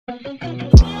What's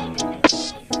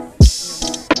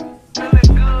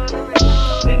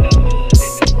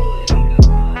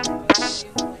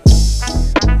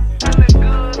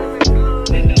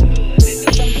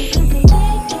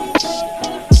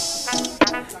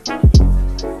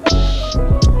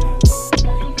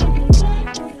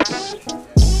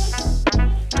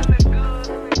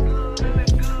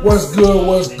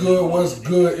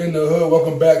good in the hood?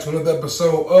 Welcome back to another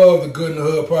episode of the Good in the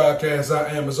Hood podcast. I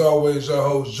am, as always, your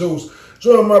host, Juice.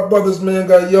 Joining my brothers, man,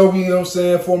 got Yogi, you know what I'm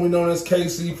saying, formerly known as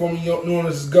KC, formerly known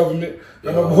as his government.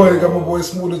 Got my boy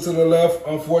Smoother to the left,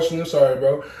 unfortunately. I'm sorry,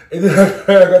 bro. And then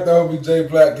I got the homie Jay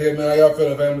Black here, man. How y'all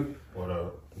feeling, family? What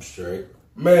up? I'm straight.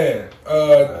 Man,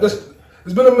 it's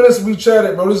been a minute since we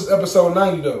chatted, bro. This is episode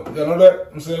 90, though. Y'all know that?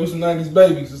 I'm saying we some 90s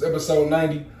babies. This is episode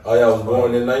 90. Oh, y'all was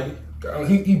born in 90?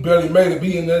 He barely made it.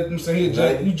 Be in that. I'm saying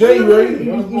you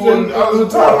January. I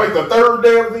was talking like the third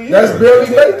day of the year. That's barely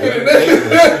making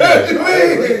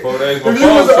it. If you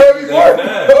was an early born,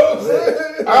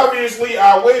 obviously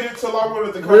I waited till I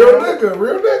wanted to come. Real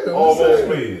nigga. Almost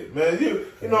made it, man. You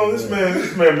know this man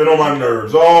been on my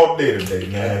nerves all day today,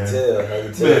 man. I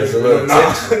can tell. There's a little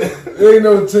tension. There ain't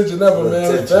no attention ever,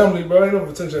 man. Family, bro. Ain't no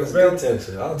attention. Family.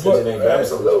 Attention. Attention ain't bad.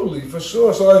 Absolutely, for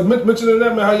sure. So like, mentioning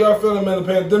that, man, how y'all feeling, man? The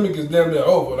pandemic is damn near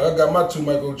over. I got my 2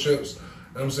 microchips. You know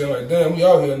what I'm saying? Like, damn, we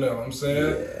out here now. You know what I'm saying?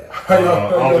 Yeah. I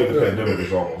don't think the pandemic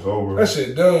is almost over. That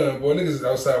shit done, boy. Niggas is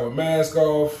outside with masks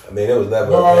off. I mean, it was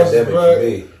never a pandemic for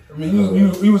me. I mean,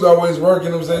 you was always working.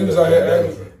 You know what I'm saying? You was out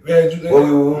here. Well,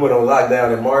 we went on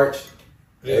lockdown in March.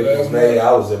 Yeah, April, May.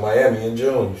 I was in Miami in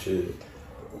June. Shit.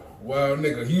 Wow,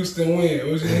 nigga. Houston win.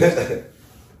 What was your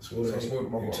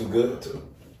You too good too?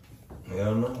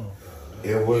 Hell no.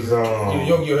 It was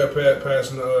Yo had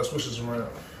passing the switches around.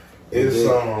 It's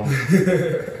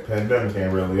pandemic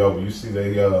ain't really over. You see,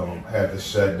 they had to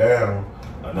shut down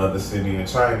another city in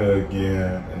China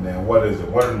again, and then what is it?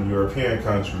 One of the European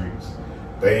countries.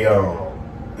 They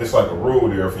it's like a rule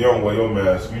there. If you don't wear your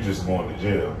mask, you just going to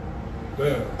jail.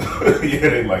 Damn. Yeah,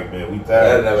 they like, man, we tired.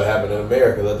 That never happened in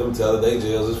America. Let them tell it. They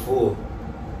jails is full.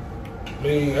 I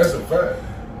mean, that's a fact.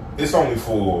 It's only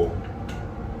full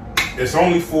if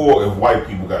white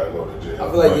people gotta go to jail. I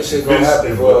feel like this shit gonna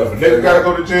happen. If a nigga gotta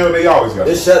go to jail, they always gotta.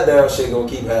 This shutdown shit gonna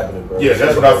keep happening, bro. Yeah,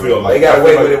 that's what I feel like. They got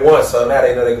away with it once, so now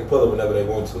they know they can pull it whenever they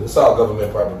want to. It's all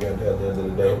government propaganda at the end of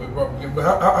the day. But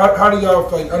how do y'all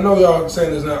like? I know y'all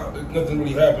saying nothing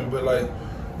really happened, but like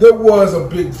there was a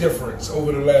big difference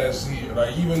over the last year.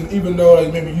 Like even though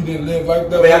like maybe you didn't live like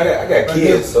that. I mean, I got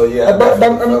kids, so yeah. I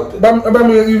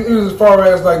mean, even as far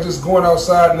as like just going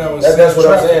outside now. And that's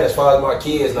what I'm saying. As far as my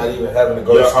kids not even having to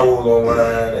go to school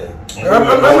online.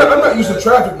 I'm not used to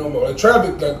traffic no more. Like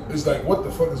traffic, is like, what the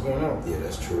fuck is going on? Yeah,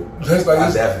 that's true. That's like,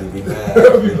 I'd definitely be mad.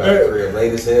 I'd be like,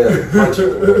 late as hell. You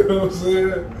know what I'm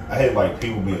saying? I hate like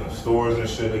people being in stores and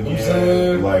shit again. You know what I'm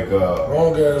saying? Like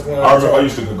long ass line. I remember I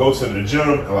used to go to the gym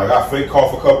and like I fake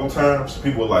cough a couple times.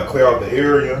 People would like clear out the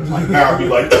area. Like now I'd be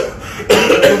like,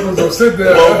 so sit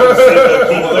there.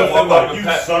 Like, you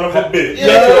son of a bitch.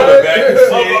 Yeah.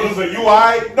 Are you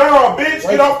alright? No, bitch,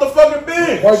 get off the fucking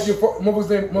bench. Wipe your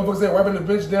motherfuckers there wiping the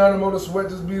bench down and the sweat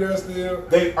just be there still.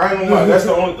 I ain't gonna lie, that's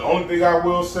the only thing I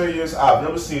will say is I've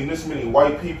never seen this many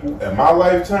white people in my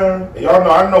lifetime. And y'all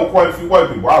know I know quite a few white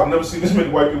people. I've never seen this many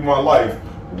white people in my life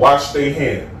wash their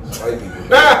hands. White people.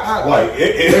 Like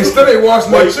they still ain't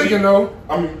washing their chicken though.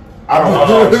 I don't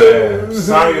know what I'm saying.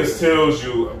 Science tells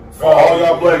you, for all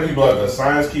y'all black people out there,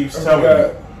 science keeps telling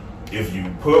you, if you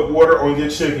put water on your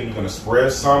chicken, you're gonna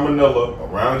spread salmonella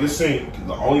around your sink.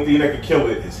 The only thing that can kill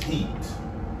it is heat.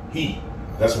 Heat.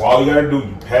 That's why all you gotta do.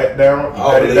 You pat down,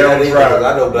 pat it down dry.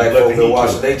 I know black folks been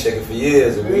washing their chicken for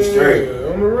years and we straight.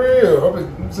 On the real.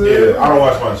 I don't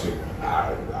wash my chicken.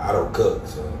 I don't cook,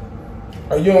 so.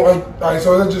 You don't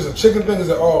so is that just a chicken thing? Is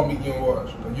that all meat you don't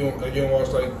wash? You don't wash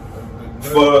like.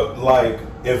 But like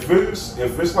if it's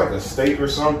like a steak or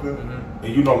something,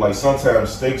 and you know like sometimes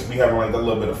steaks be having like that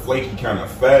little bit of flaky kind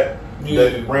of fat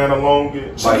that ran along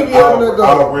it. Like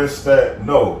I'll rinse that.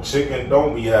 No, chicken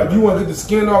don't be having. You want to get the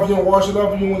skin off? You don't wash it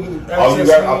off? You want to get the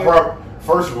skin?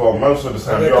 First of all, most of the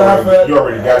time you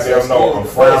already goddamn know I'm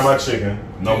frying my chicken.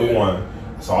 Number one.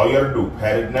 So all you gotta do,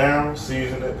 pat it down,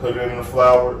 season it, put it in the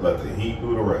flour, let the heat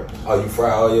do the rest. Oh, you fry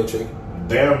all your chicken?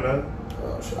 Damn, man.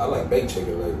 Oh, shit. I like baked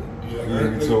chicken lately.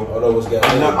 Yeah, too.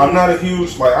 I'm not a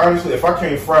huge, like, honestly, if I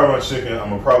can't fry my chicken, I'm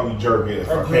gonna probably jerk it. If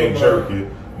I can't jerk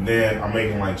it, then I'm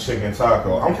making like chicken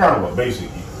taco. I'm kind of a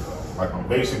basic eater though. Like I'm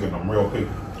basic and I'm real picky.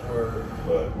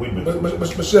 But we've been.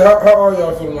 But shit, how are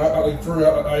y'all feeling? Like for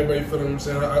real, how everybody feeling? You know what I'm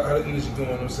saying, how the energy going? You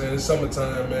know what I'm saying, it's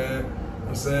summertime, man. You know what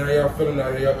I'm saying, how y'all feeling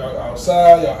out here? Y'all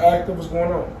outside? Y'all active? What's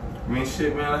going on? I mean,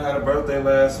 shit, man, I had a birthday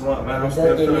last month, man. I'm Birthday,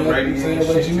 still feeling man. radiant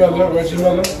and Reggie shit. Miller. You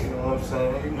know what I'm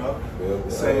saying? You know,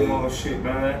 same old shit,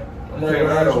 man. Can't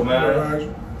rattle,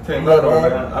 man. Can't rattle,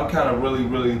 man. I'm kind of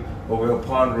really over here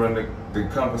pondering the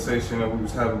conversation that we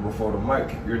was having before the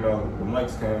mic. You know, the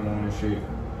mics came on and shit.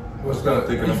 What's kind of that?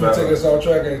 thinking You about take us off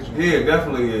track, ain't you? Yeah, it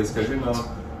definitely is, cause you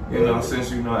know,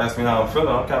 since you know, asked me how I'm feeling,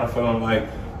 I'm kind of feeling like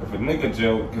if a nigga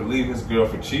Joe can leave his girl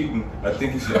for cheating, I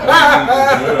think he should only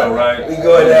leave his girl, right? We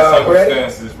going there already?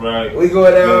 Circumstances, right? We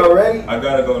going there already? I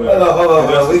gotta go there. Hold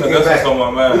on. We that's what's on my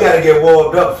mind. We gotta get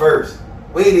warmed up first.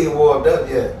 We ain't even warmed up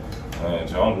yet. Man,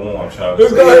 Joe, I'm warm, child. You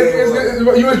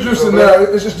introduced it now.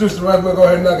 It's just introduced it right. We'll go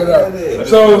ahead and knock it out.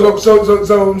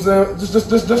 So I'm saying, just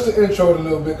to intro it a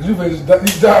little bit, because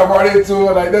you dive right into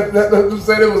it like that. I'm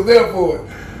saying it was there for it.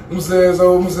 I'm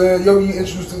saying, yo, you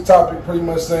introduced the topic pretty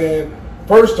much saying,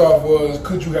 first off was,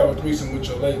 could you have a threesome with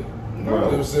your lady? You know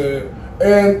what I'm saying?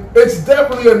 And it's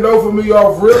definitely a no for me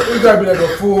off rip. It's gotta be like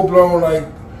a full blown, like,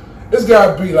 it's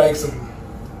gotta be like some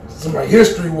like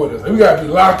history with us. Like, we gotta be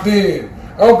locked in.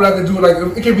 I don't think I can do it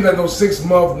like, it can't be like no 6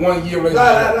 month, 1 year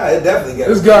relationship. Nah, it definitely got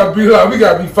to be. It's gotta be like, we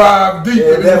gotta be 5 deep.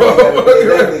 Yeah,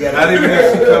 definitely Not even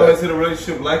if she come into the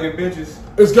relationship liking bitches.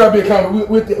 It's gotta be a kind of,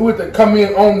 with the come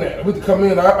in on that. With the come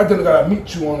in, I think I gotta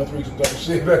meet you on a threesome type of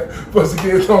shit. Like, for us to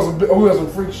get on some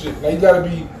freak shit. Like, you gotta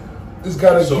be, it's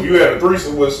gotta So be. if you had a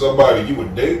threesome with somebody, you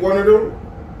would date one of them?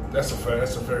 That's a fair.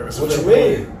 What you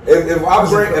mean?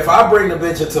 If I bring the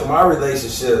bitch into my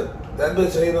relationship, that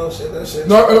bitch ain't no shit. That shit.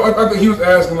 No, I think he was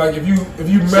asking like if you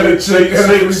met a chick.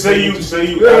 Say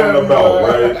you out and about,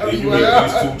 right? And you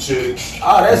meet these 2 chicks.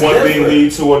 That's one different. thing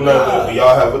lead to another. And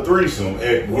y'all have a threesome.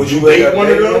 And would you wake date up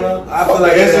one of them? I feel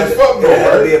like it had to be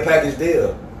right? a package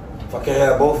deal. If I can't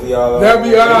have both of y'all, That'd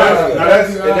be alright.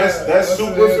 That's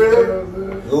super fair.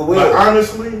 Like,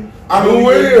 honestly, Lou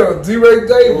Will, D-Ray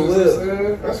Davis.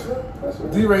 That's fair.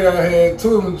 D-Ray I had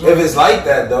 2 of them. If it's like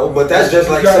that though, but that's just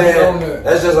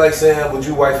like saying, would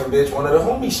you wife a bitch one of the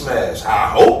homies smash? I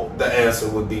hope the answer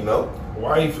would be no.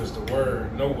 Wife is the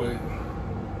word. No way.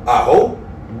 I hope,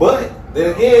 but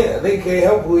then again, they can't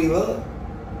help who he love.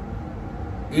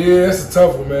 Yeah, it's a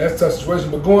tough one, man. That's a tough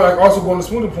situation. But also going to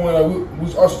Smoothie point, like, we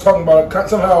was also talking about it.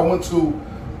 Somehow I went to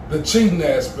the cheating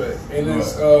aspect, and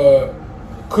it's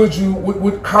could you?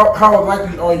 How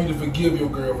likely are you to forgive your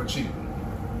girl for cheating?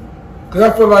 Because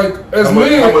I feel like as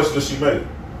men, how much does she make?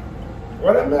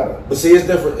 Why that matter? But see, it's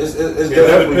different. It's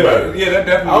definitely better. Yeah, that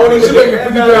definitely. I don't even think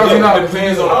 $50,000. It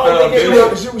depends on the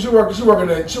foundation. She working.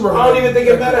 I don't even think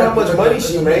it matters how much money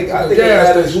she make. I think it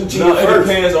matters who cheated first. It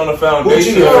depends on the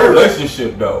foundation of the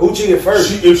relationship, though. Who cheated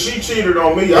first? If she cheated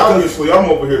on me, obviously I'm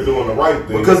over here doing the right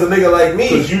thing. Because a nigga like me.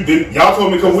 Because y'all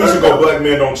told me a couple weeks ago black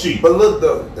men don't cheat. But look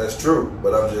though, that's true.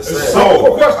 But I'm just saying.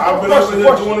 So I've been over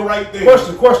here doing the right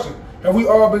thing. Question. Have we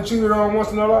all been cheated on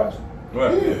once in our lives?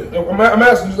 Right. Yeah. I'm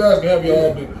asking, have you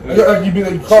all been? Like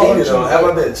you call cheated on? Have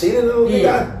I been cheated on?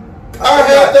 Yeah. I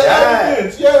have the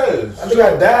evidence. Yes. I think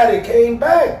I died and came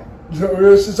back.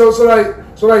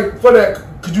 So like for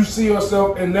that, could you see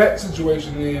yourself in that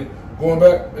situation then going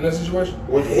back in that situation?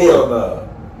 Hell no.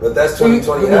 But that's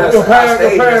 2020. I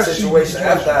stayed in that situation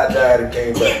after I died and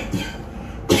came back.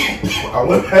 I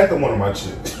went back to one of my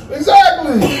chicks.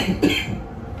 Exactly.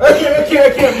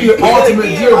 It can't be an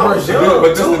ultimate deal breaker.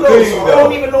 But that's the thing, though. I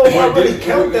don't even know if I really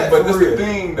count that. But that's the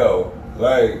thing, though.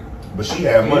 Like, but she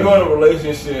had money. You're in a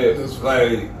relationship,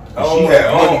 like, I don't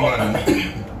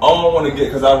want to get,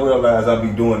 because I realize I be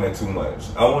doing that too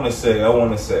much. I want to say,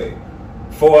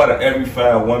 4 out of every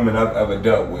 5 women I've ever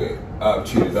dealt with, I've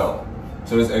cheated on.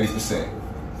 So that's 80%.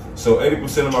 So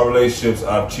 80% of my relationships,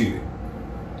 I've cheated.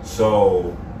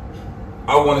 So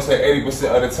I want to say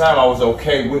 80% of the time I was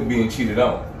okay with being cheated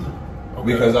on.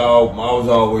 Okay. Because I was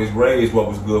always raised what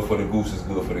was good for the goose is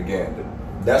good for the gander.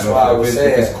 That's why I was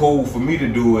saying. If it's cool for me to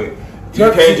do it,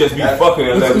 you can't just be fucking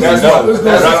and let me know. And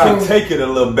I can take it a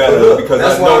little better because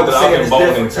I know that I'm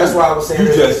involved in it. That's why I was saying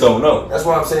you just don't know. That's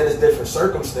why I'm saying it's different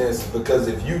circumstances, because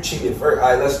if you cheated first,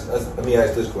 all right, let me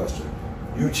ask this question.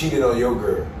 You cheated on your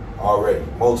girl already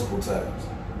multiple times.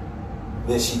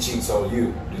 Then she cheats on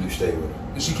you. Do you stay with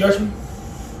her? Did she catch me?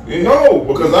 Yeah. No,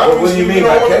 because obviously we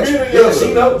don't want to be together. Yeah,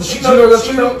 she knows. If she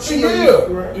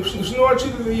know I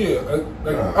cheated,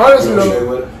 yeah. Honestly,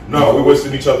 no, we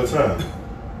wasting each other's time.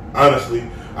 Honestly,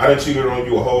 I done cheated on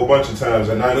you a whole bunch of times,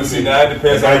 and now you see. Now it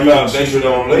depends on the foundation of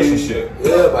the relationship.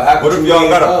 Yeah, but how what if y'all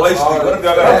got a place? What if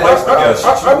y'all got a place together?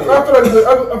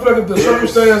 I feel like if the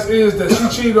circumstance is that she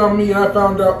cheated on me and I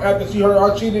found out after she heard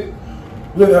I cheated,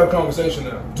 we have to have a conversation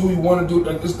now. Do we want to do?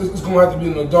 Like, it's going to have to be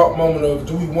an adult moment of,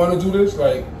 do we want to do this?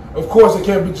 Like, of course, it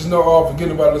can't be just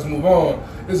forget about it, let's move on.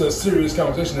 It's a serious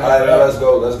conversation. All right, now let's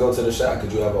go to the shot.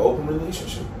 Could you have an open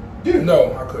relationship? Yeah.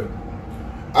 No, I couldn't.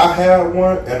 I had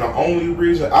one, and the only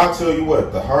reason, I'll tell you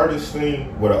what, the hardest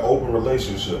thing with an open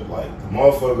relationship, like, the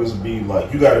motherfuckers be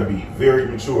like, you gotta be very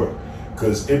mature.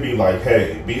 Because it be like,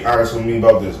 hey, be honest with me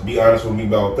about this, be honest with me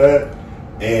about that.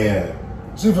 And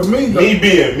see, for me,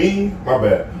 being me, my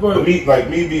bad. But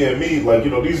me being me, like,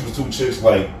 you know, these were two chicks,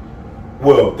 like,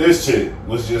 well, this chick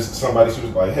was just somebody, she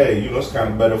was like, hey, you know, it's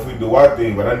kind of better if we do our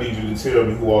thing, but I need you to tell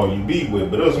me who all you be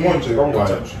with. But there was one chick, I'm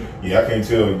like, yeah, I can't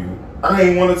tell you. I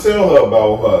ain't want to tell her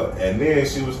about her. And then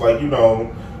she was like, you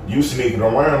know, you sneaking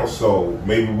around, so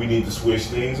maybe we need to switch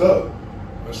things up.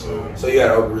 So you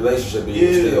had an open relationship and you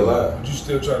were still alive. But you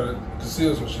still try to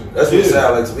conceal some shit. That's what it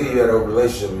sounded like to me. You had an open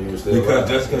relationship and you were still alive. Because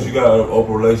just because you got an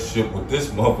open relationship with this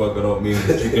motherfucker don't mean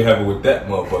that you can have it with that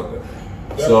motherfucker.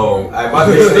 So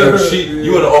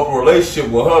you in an open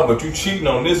relationship with her, but you cheating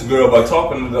on this girl by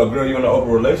talking to the girl you in an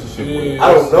open relationship with.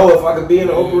 I don't know if I could be in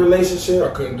an open relationship. I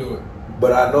couldn't do it.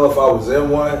 But I know if I was in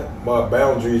one, my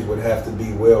boundaries would have to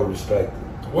be well respected.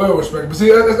 Well respected. But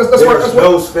see, that's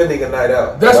no spending a night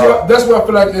out. That's why I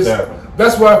feel like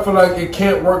that's why I feel like it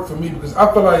can't work for me, because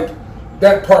I feel like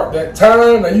that part, that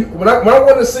time, like when I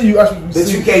want to see you, I should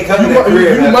see you. You can't come in that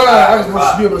crib. You mind? I just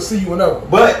want to be able to see you whenever.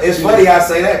 But it's funny I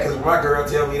say that because my girl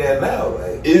tell me that now.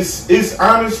 Like, it's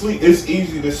honestly, it's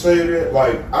easy to say that.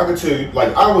 Like, I can tell you,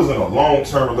 like, I was in a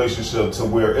long-term relationship to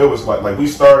where it was like we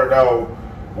started out,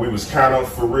 we was kind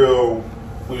of for real,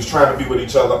 we was trying to be with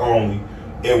each other only.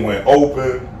 It went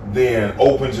open, then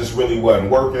open just really wasn't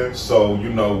working. So, you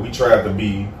know, we tried to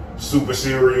be super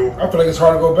serial. I feel like it's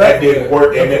hard to go back. That didn't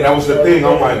work, and then that was the thing.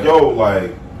 I'm like, yo,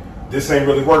 like, this ain't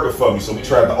really working for me. So we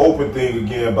tried the open thing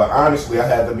again, but honestly, I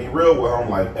had to be real with her. I'm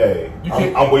like, hey,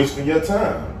 I'm wasting your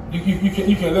time. You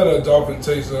can't let a dolphin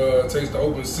taste the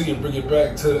open sea and bring it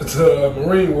back to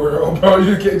marine world, bro.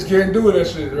 You can't do that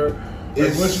shit, right?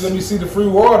 Like, once you let me see the free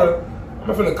water, I'm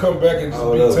not finna come back and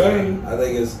just be tame. I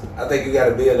think you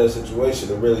gotta be in that situation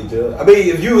to really do it. I mean,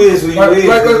 if you is who you is,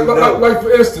 like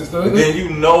for instance, then you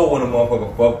know when a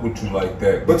motherfucker fuck with you like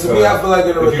that. But to me, I feel like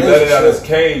in a relationship, if you let it out of its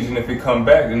cage and if it come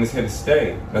back, then it's here to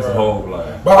stay. That's the whole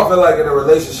line. But I feel like in a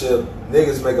relationship,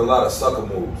 niggas make a lot of sucker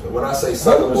moves. And when I say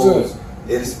sucker 100%. Moves,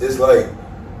 it's like,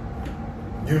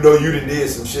 you know, you done did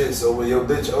some shit. So when your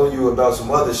bitch owe you about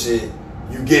some other shit,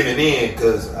 you giving in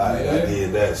because I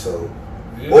did that. So.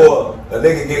 Yeah. Or a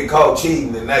nigga get caught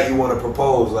cheating and now you want to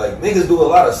propose. Like, niggas do a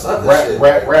lot of sucker shit.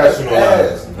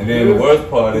 Rationalize. And then the worst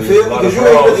part is a lot of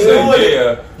girls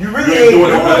say, you really ain't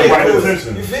doing it with the right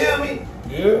intention. You feel me?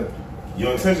 Yeah.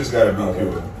 Your intentions gotta be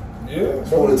pure. Yeah.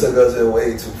 Spoon took us in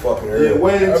way too fucking early. Yeah,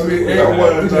 way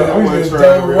too. I just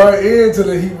dove right into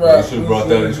the heat rock. You should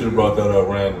have brought that up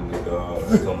randomly, dog.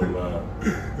 It's on my mind.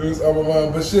 It was on my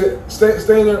mind. But shit, staying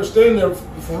there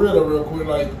for real quick,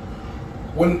 like,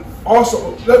 when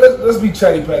also, let's be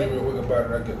chatty patty real quick about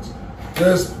it, I guess.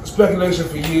 There's speculation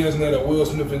for years now that Will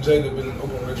Smith and Jada have been in an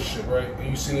open relationship, right? And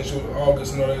you seen that shit with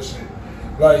August and all that shit.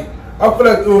 Like, I feel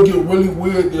like it will get really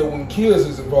weird there when kids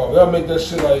is involved. That'll make that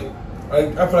shit like I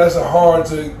feel like that's hard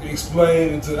to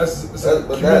explain.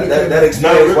 That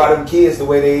explains why them kids the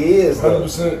way they is.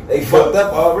 100%. They fucked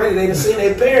up already. They done seen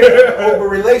their parents in an open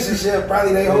relationship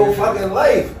probably their whole fucking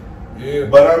life. Yeah,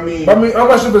 but I mean, I'm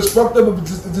not sure if it's fucked up, but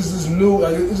this is new.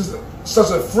 Like, it's just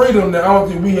such a freedom that I don't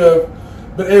think we have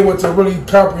been able to really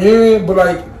comprehend. But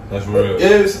like, that's real.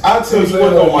 I tell you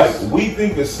what though, like, we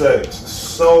think of sex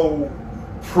so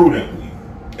prudently,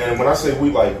 and when I say we,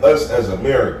 like us as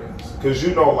Americans, because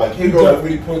you know, like, you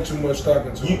definitely put too much stock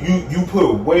into it. You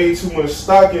put way too much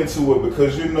stock into it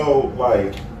because you know,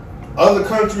 like, other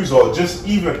countries or just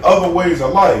even other ways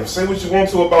of life. Say what you want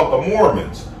to about the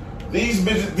Mormons. These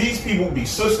people be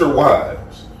sister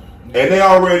wives, and they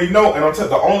already know. And I'm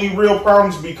telling you, the only real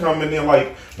problems be coming in.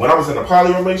 Like when I was in a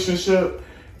poly relationship,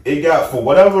 it got, for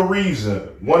whatever reason,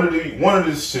 one of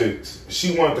these chicks,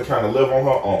 she wanted to kind of live on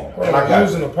her own, and I got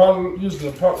using a poly,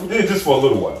 yeah, just for a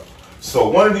little while. So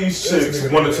one of these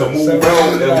chicks wanted to move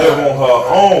around and live on her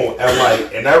own,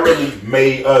 and that really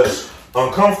made us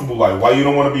uncomfortable. Like, why you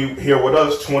don't want to be here with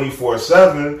us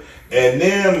 24/7? And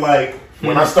then like.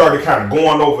 When I started kind of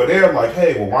going over there, like,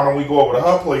 hey, well, why don't we go over to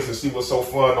her place and see what's so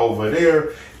fun over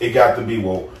there? It got to be,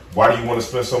 well, why do you want to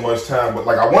spend so much time? But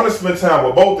like, I want to spend time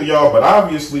with both of y'all, but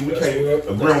obviously we can't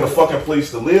agree on the fucking place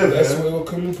to live. That's where it'll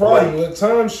come in problem. Like,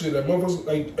 time shit.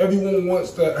 Like everyone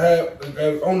wants to have.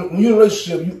 When you're in a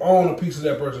relationship, you own a piece of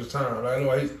that person's time. Like, I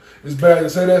know it's bad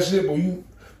to say that shit, but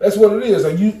that's what it is.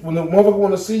 Like when the motherfucker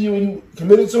want to see you and you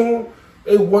committed to him.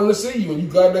 They want to see you, and you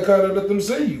got that kind of let them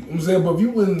see you. You know what I'm saying, but if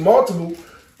you in multiple,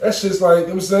 That shit's like, you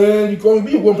know what I'm saying? You can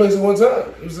only be one place at one time. You know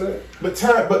what I'm saying? But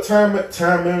time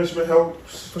management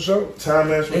helps. For sure. Time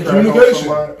management and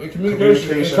communication. and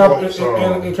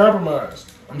communication and compromise.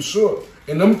 I'm sure.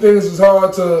 And them things is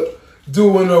hard to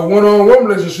do in a one-on-one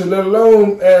relationship, let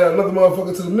alone add another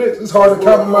motherfucker to the mix. It's hard to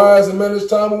compromise and manage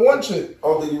time with one chick. I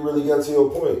don't think you really got to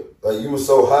your point. Like, you were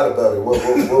so hot about it. What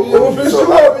bitch, you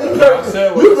up? You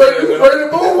ready to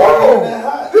move on.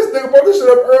 This nigga brought this shit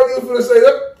up earlier for to say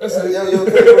that. That's it. Like, how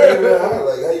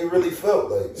you really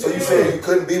felt. Like, so you saying you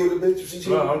couldn't be with a bitch if she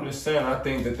cheated? No, I'm just saying, I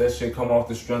think that shit come off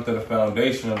the strength of the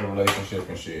foundation of the relationship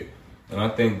and shit. And I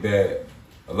think that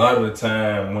a lot of the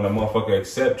time when a motherfucker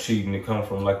accept cheating, it comes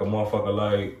from like a motherfucker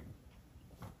like,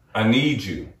 I need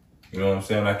you. You know what I'm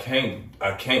saying? I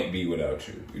can't be without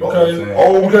you. You know what I'm saying?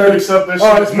 Oh, we can accept that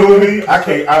shit. It's new to me. I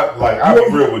can't. I'll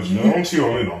be real with you. Don't cheat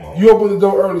on me no more. You open the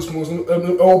door early, Smooth.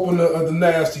 Open the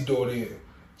nasty door then.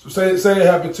 So say it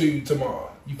happened to you tomorrow.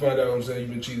 You find out what I'm saying you've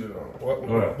been cheated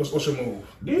on. What's your move?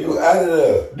 You out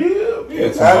of there.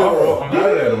 Yeah, tomorrow. I'm out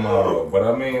of there tomorrow. But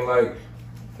I mean, like,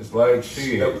 it's like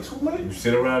shit. You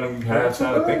sit around and you have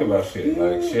time to think about shit.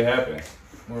 Like, shit happens.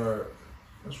 Right.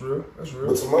 That's real.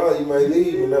 But tomorrow you might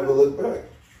leave and never look back.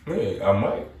 Yeah, I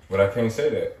might. But I can't say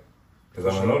that. Because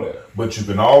I don't know that. But you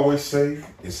can always say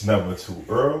it's never too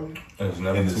early. And it's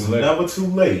never too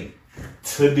late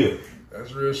to dip.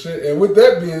 That's real shit. And with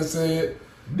that being said,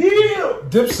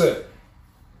 Dipset,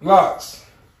 Locks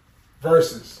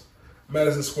versus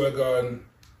Madison Square Garden.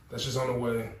 That's just on the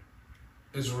way.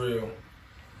 It's real.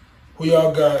 Who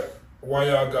y'all got? Why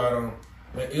y'all got them?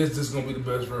 And is this gonna be the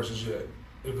best versus yet?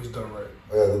 If it's done right.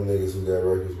 I got them niggas who got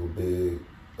records with Big,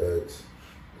 X,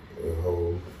 and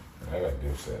Hov. I got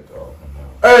Dipset dog.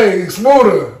 Hey,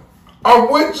 Smoother. I'm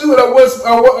with you, and I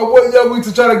want y'all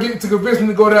to try to convince me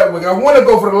to go that way. I want to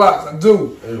go for the Locks, I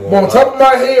do. But on top of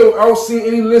my head, I don't see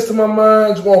any list in my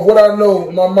mind on what I know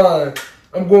in my mind.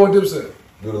 I'm going Dipset.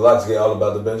 Do the Locks get all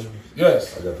about the Benjamins?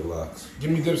 Yes. I got the Locks.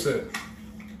 Give me Dipset.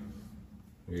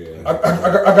 Yeah. I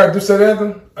got Dipset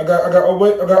Anthem. I got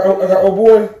Oh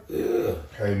Boy. Yeah.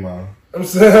 Hey man. I'm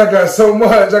saying I got so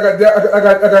much. I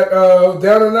got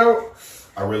Down and Out.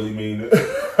 I really mean it.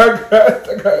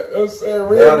 I'm saying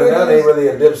real. Down and Out ain't really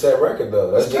a Dipset record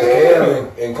though. That's just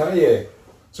Cam and Kanye.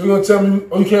 So you gonna tell me?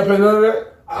 Oh, you can't play none of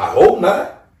that? I hope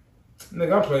not.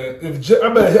 Nigga, I'm playing.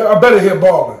 I better hear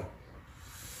Ballin'.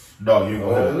 No, you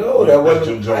gonna no, that wasn't.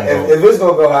 Jim Jones. If it's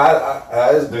gonna go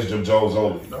high, this Jim Jones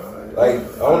only. Like, I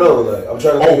don't know. Like, I'm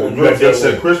trying to. Oh, you had just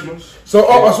said Christmas. So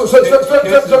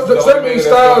that means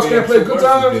Styles can't play Good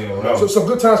Times. So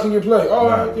Good Times can get played. All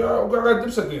right, y'all got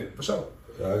Dipset then for sure.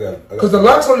 I got because the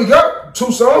Locks only got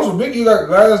 2 songs with Biggie. Like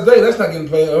Last Day, that's not getting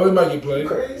played. Oh, it might get played.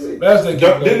 Crazy. Last Day.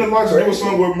 Didn't the Locks do a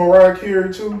song with Mariah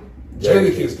Carey too?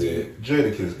 Jadakiss did.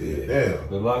 Jadakiss did. Damn.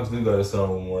 The Locks do got a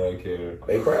song with Mariah Carey.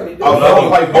 They probably did. I was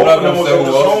like both of them was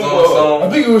on the song. I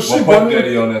think it was she. Puff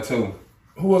Daddy on that too.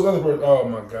 Who was the other person? Oh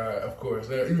my God! Of course,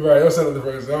 you're right. That's another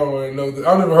person. I don't really know.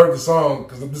 I never heard the song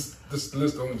because this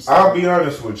list on the song. I'll be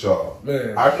honest with y'all.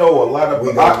 Man, I know a lot of.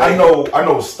 I know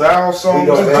style songs.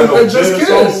 I know Just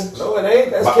Kiss. No, it ain't.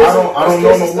 That's but Kiss. I don't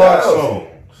know no Lock songs.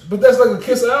 But that's like a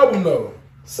Kiss album though.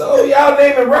 So y'all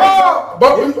naming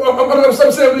records?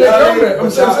 I'm saying we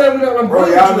ain't I'm bro,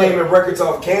 y'all naming records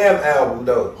off Cam album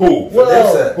though. Who?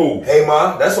 Who? Hey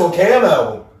Ma, that's on Cam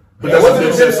album. But that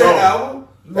wasn't the Dipset album.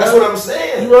 That's what I'm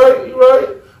saying. You're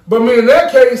right. But I mean, in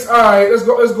that case, all right, let's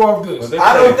go off this.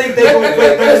 I don't think they're going to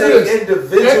play an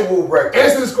individual record.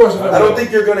 Answer this question. I don't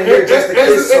think you're going to hear just the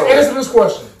Kiss song. Answer this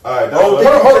question. All right, hold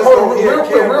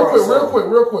on,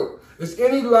 real quick. Is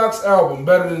any Locks album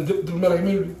better than Diplomatic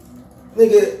Immunity?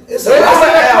 Nigga, it's a lot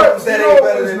of albums that ain't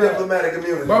better than Diplomatic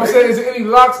Immunity. But I'm saying, is there any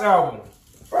Locks album?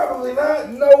 Probably not.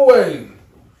 No way.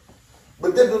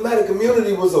 But Diplomatic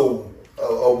Immunity was a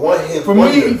one-hit for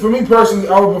me personally,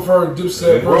 I would prefer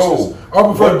Dipset versus. I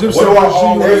would prefer Dipset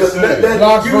versus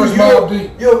Locks versus Mobb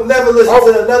Deep. You'll never listen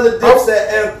to another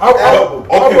Dipset album.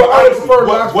 Okay,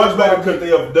 what better could they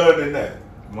have done than that?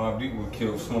 Mobb Deep would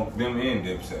kill Smoke them and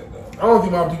Dipset though. I don't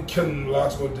think Mobb Deep killing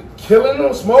Locks, but killing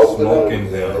them,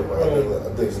 smoking them. I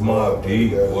think Mobb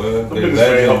Deep, boy.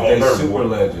 They super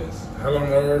legends. Hell on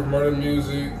Earth, Murder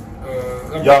Music.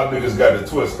 Y'all niggas got it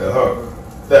twisted, huh?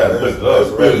 That listen us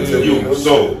better to you,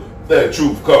 so that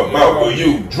truth come out when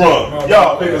you drunk.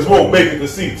 Y'all niggas won't make it to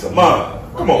see tomorrow.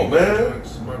 Come on, man.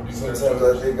 Sometimes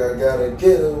I think I gotta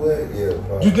get away. Yeah.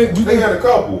 Do you think they had a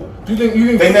couple? Do you think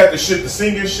they had the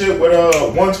singing shit with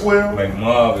 112? Like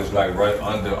Mob is like right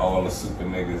under all the super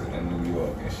niggas in New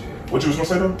York and shit. What you was gonna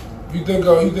say though? You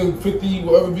think 50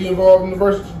 will ever be involved in the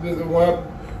verses?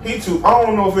 He too. I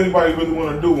don't know if anybody really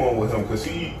want to do one with him because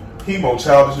he He more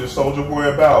childish than Soulja Boy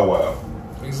and Bow Wow.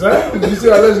 Exactly. You see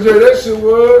how legendary that shit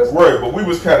was? Right, but we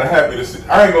was kind of happy to see.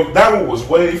 I ain't gonna. That one was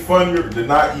way funnier than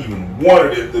I even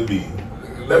wanted it to be.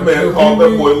 That man called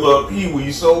that boy Lil Pee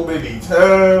Wee so many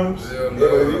times. Yeah,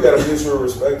 you gotta mutual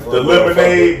respect for the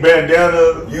lemonade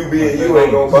bandana. You being you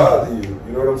ain't gonna bother you.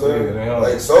 You know what I'm saying? Yeah,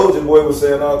 like Soulja Boy was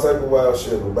saying all type of wild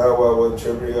shit, but Bow Wow wasn't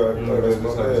tripping.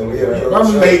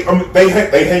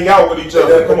 They hang out with each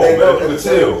other. Come on, man. You can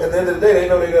tell. At the end of the day, they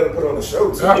know they gotta put on the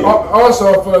show too. Also,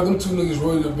 I feel like them two niggas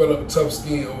really developed a tough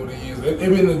skin over the years. They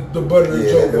been the butt of the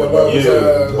joke for a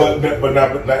long time. But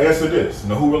now answer this.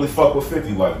 Now, who really fuck with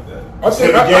 50 like that? I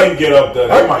think the game get up there,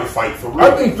 they might fight for real.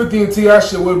 I think 50 and T.I.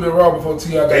 shit would have been raw before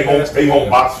T.I. got They gon'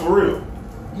 box for real.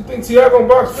 You think T.I. gonna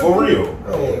box 50? For real.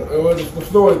 It was the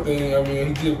Floyd thing. I mean,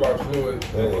 he did box Floyd.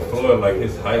 Floyd, like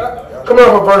his height. Coming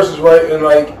off of verses, right?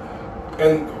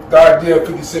 And the idea of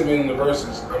 50 Cent being in the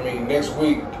verses. I mean, next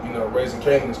week, Raising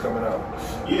Kanan is coming out.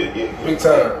 Yeah. Big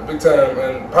time.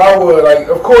 And Power, like,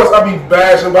 of course, I be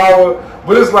bashing Power,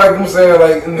 but it's like I'm saying,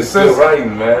 like, in the sense. You're right,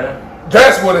 man.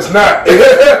 That's what it's not.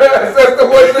 That's the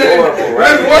one thing.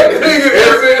 That's one thing it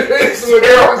isn't. It's good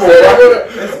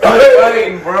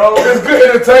writing, bro. It's good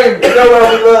entertainment. You know why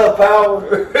we love Power?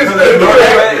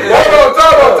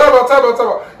 Time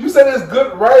out. You said it's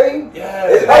good writing?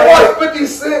 Yeah. I watched 50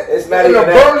 Cent in a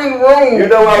burning room. You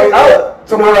know why we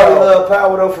love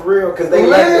Power though, for real? Because they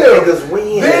let the niggas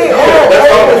win.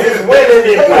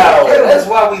 That's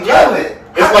why we love it.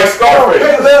 It's like Scarface.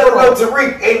 They love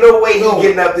Tariq. Ain't no way he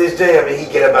getting out this jam and he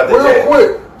get up out this jam. Real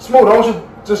quick, Smooth, I want you to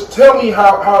just tell me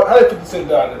how did 50 Cent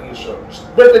die in the show?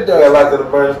 Just break it down. Like the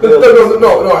burn.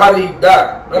 No, how did he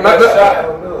die? He got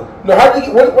shot. No, how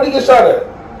did what did he get shot at?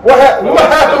 What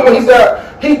happened when he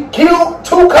died? He killed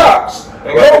 2 cops.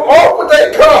 Drove off with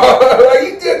that car. Like,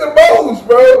 he did the most,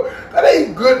 bro. That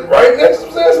ain't good, right? That's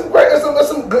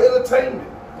some good entertainment.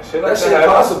 That shit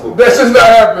possible. That shit's not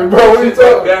happening, bro. What are you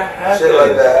talking about? Shit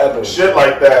like that happens. Shit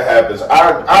like that happens.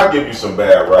 I'll give you some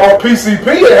bad right. On PCP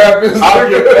it happens. I'll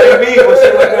give but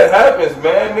shit like that happens,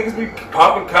 man. Niggas be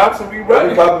popping cops and be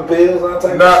running. Popping pills, all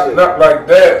type of shit. Not like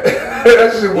that.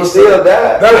 That shit was still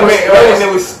died. That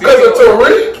was because of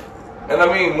Tariq. And I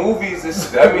mean, movies.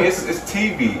 It's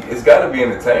TV. It's got to be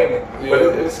entertaining. Yeah.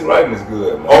 But it's writing is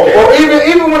good, man. Okay. Or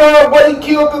even when he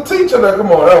killed the teacher, like, come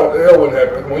on, that wouldn't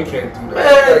happen. Come on, you can't do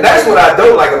that. Man, that's what I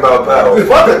don't like about Power.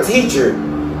 Fuck a teacher.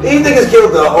 These niggas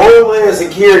killed the Homeland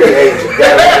Security agent.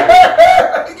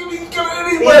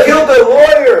 He killed the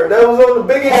lawyer that was on the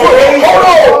biggest stage.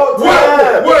 Hold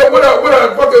on. What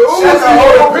a fucking Uzi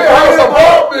on a penthouse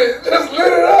apartment. Just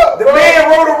lit it up. The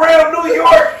man rode around New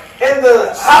York. In the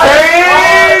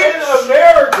highest in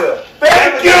America.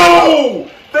 Thank you.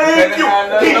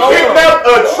 He kidnapped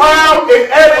a child in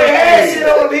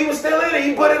everything. He was still in it.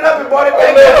 He put it up and bought it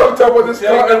back up. We talk about this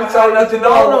car every time. I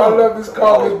love this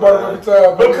car. It's bought every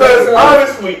time. Because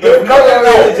honestly, if nothing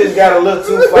else, just got a little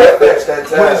too far-fetched that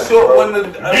time.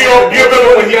 You don't give it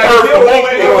when he heard the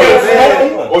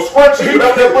bullet or scrunchie. He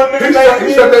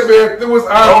shot that man through his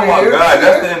eye. Oh my God,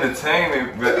 that's the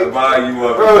entertainment value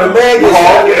of it. Bro, the man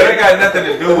ain't got nothing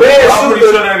to do with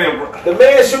it. The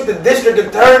man shoot the district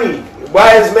attorney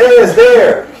while his man's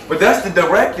there. But that's the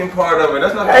directing part of it.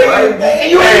 That's not the writing.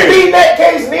 You ain't beating that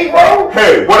case, Negro.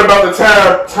 Hey, what about the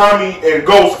time Tommy and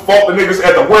Ghost fought the niggas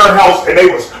at the warehouse and they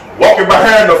was walking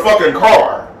behind the fucking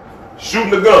car, shooting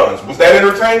the guns? Was that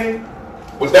entertaining?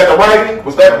 Was that the writing?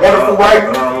 Was that wonderful writing?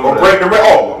 Or break the record?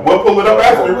 Oh, we'll pull it up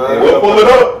after. We'll pull it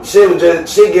up. Shit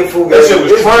get fugazi. That shit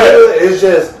was trash. It's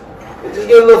just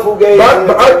get a little fugazi.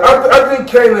 But I think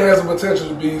Kanan has the potential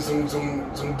to be some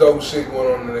dope shit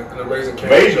going on in the Raising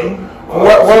Kanan show.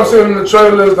 What I'm seeing in the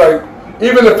trailer is like,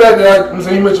 even the fact that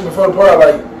you mentioned before the part,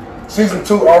 like season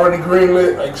 2 already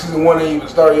greenlit, like season 1 ain't even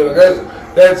started yet. Like,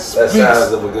 that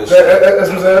sounds of a good show.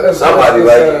 That's somebody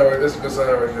like it. That's a good sign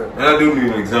right there. And I do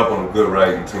need an example of good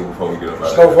writing too before we get up out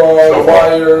of Snowfall, The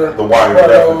Wire,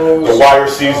 The Wire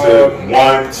season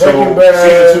 1, 2,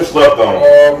 season 2 slept on.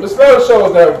 There's a lot of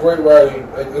shows that have great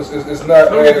writing. Like, it's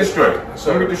not. Let me get this straight.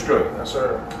 Yes,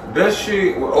 sir. That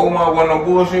shit with Omar wasn't no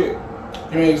bullshit.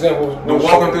 Give me examples. The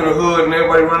walking through the hood and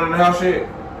everybody running the house shit.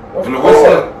 Of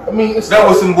course. I mean, that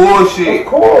was some bullshit. Of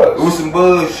course. It was some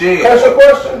bullshit. Ask your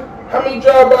question. How many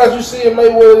drive-bys you see in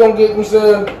Mayweather don't get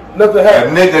nothing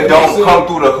happen? A nigga don't come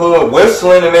through the hood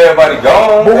whistling and everybody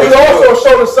gone. But we also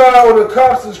show the side where the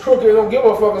cops is crooked and don't give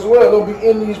a fuck as well. They'll be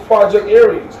in these project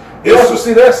areas. You also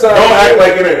see that side. Don't act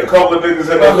like it ain't a couple of niggas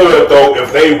in the hood though.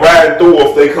 If they ride through,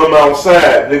 if they come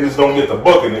outside, niggas don't get the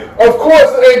booking it. Of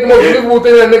course, it ain't the most believable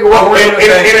thing that nigga walk around. It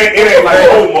ain't like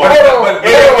Omar.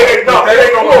 It ain't no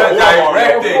Omar.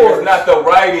 It's not the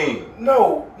writing.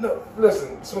 No.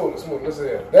 Listen, smooth. Listen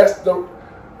here. That's the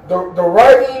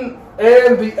writing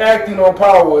and the acting on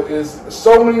Power is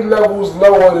so many levels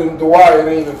lower than Dwight. It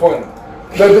ain't even funny.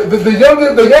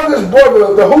 The youngest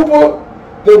brother, the Hooper,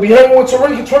 that be hanging with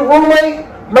Tariq roommate,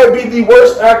 might be the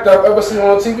worst actor I've ever seen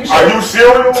on a TV show. Are you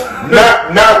serious?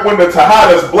 not when the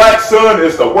Tejada's black son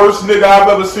is the worst nigga I've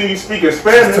ever seen speaking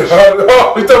Spanish. You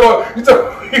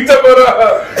talking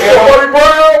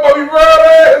about Bobby Brown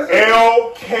ass?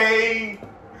 LK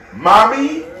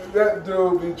Mommy? That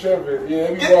dude be tripping. Yeah,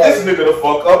 he be Get this nigga the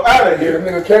fuck up out of Yeah, here.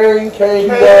 the nigga Kane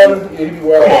be wild. Yeah, he be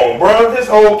wild. Come on, bro. His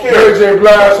whole Mary character. J.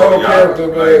 Blige's whole character,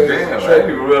 man. Like, damn, I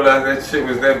didn't even realize that shit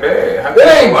was that bad. It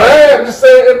ain't bad. I'm just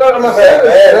saying, I'm not saying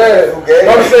it's bad.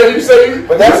 I'm saying, you say,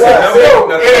 But that's It ain't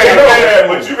bad,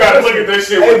 but you gotta look at this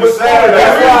shit with the story.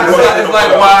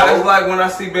 It's like when I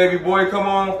see Baby Boy come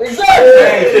on.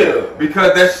 Exactly.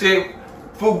 Because that shit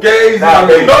fugazi. Nah,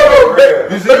 Baby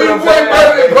Boy You see what I'm saying?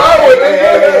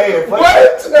 Hey,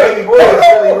 What? Baby Boy is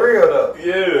really real though.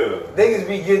 Yeah. Niggas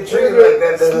be getting treated like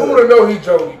that. Smooth to know he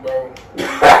jokey, bro.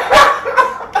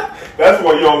 That's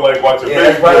why you don't like watching Yeah, Baby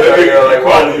that's Boy. why They you don't like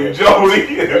calling watching you it. Jody.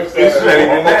 It's not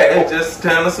even that. It's just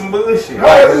kind of some bullshit.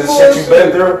 Why? Cause the shit you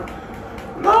been through?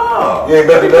 No. You ain't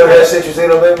been through none of that shit you seen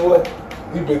on Baby Boy?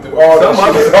 He been through all Some that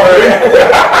of shit.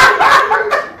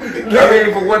 I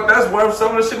mean, for what that's worth,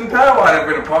 some of the shit in Power I done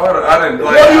been a part of. I didn't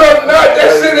like. No, you don't not. That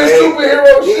shit is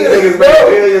superhero These shit, niggas bro.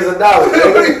 make millions of dollars.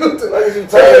 What is you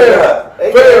talking about? They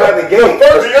came out the gate.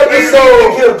 First They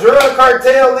episode. kill drug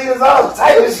cartel leaders, all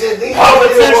type of shit. These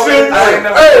Politicians. I ain't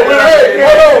never Hey, seen that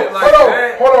shit like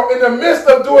that. hold on. In the midst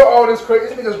of doing all this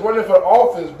crazy, these niggas running for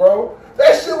office, bro.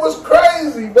 That shit was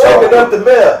crazy, bro. choking up the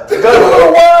mayor, the Doing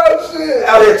governor. wild shit.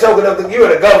 Out here choking up you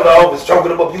in the governor office,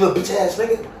 choking him up. You little bitch ass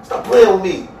nigga, stop playing with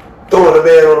me. Throwing the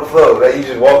man on the floor. Like you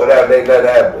just walking out and ain't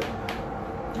nothing happening.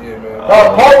 Yeah, man.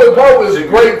 Power is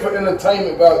great for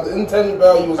entertainment value. The entertainment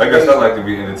value is I guess amazing. I like to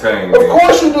be entertained. Of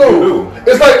course you do. You do.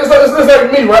 It's like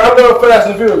me, right? I love Fast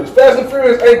and Furious. Fast and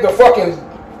Furious ain't the fucking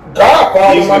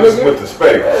Godfather, These my niggas nigga. with the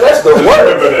space. That's the Just worst.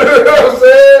 remember You that. know what I'm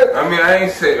saying? I mean, I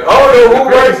ain't saying. I don't know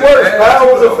who ranks worse. Power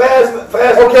was a fast.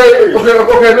 Okay,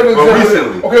 another example.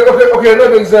 recently. Okay,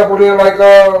 another example then, like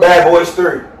Bad Boys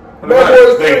 3. Bad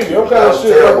Boys Thank 3. you. What kind That of was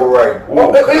shit? terrible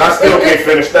writing. I still can't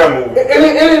finish that movie.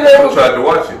 Any I tried to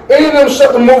watch it. of them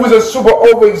shut the movies are super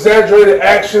over exaggerated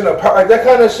action, or like that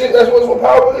kind of shit. That's what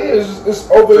Power is. It's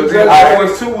over So then Bad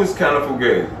exaggerated. Boys 2 was kind of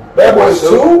fugazi. Bad Boys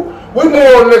 2. We move on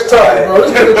to the next topic, bro.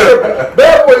 This nigga tripping.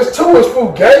 Bad Boys 2 is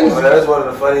fugazi. Well, that's one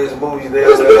of the funniest movies they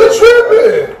This nigga ever.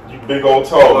 tripping. You big old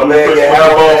tall. My man get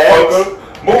high off the motherfucker.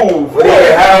 Move. When they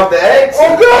get high off the eggs.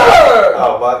 Oh God!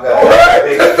 Oh my God. Alright.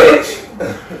 Big bitch.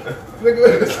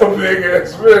 Nigga, it's a big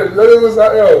ass bitch. That was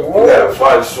like, yo, You what? got a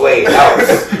fun sway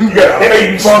house. You got a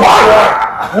baby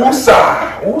spot.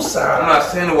 Woosah. I'm not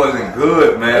saying it wasn't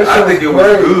good, man. That I shit think it was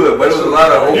was great. good, but it was a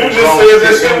lot of You overgrown just said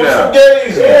that shit shit in was there.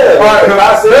 fugazi. Yeah. Alright,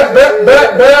 I said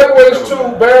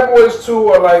Bad Boys 2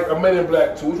 are like a Men in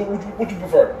Black 2. What you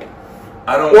prefer?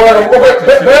 I don't Well, like okay, that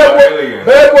shit about aliens.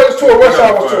 Bad Boys 2 or Rush I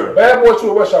Hour 2? prefer. Bad Boys 2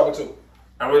 or Rush Hour 2?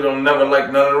 I really don't never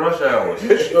like none of the rush hours.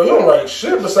 Yo, you don't like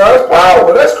shit besides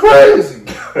Power. That's crazy.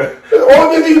 The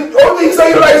only thing you say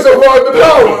you like so far is the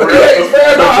Power.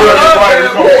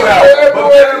 But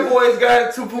Bad Boys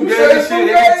got two fugazi shit in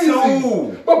it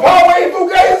too. But Power ain't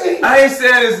Fugazi. I ain't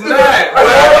saying it's not. But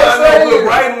That's what I I'm know good saying.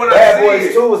 writing when I Bad see Boys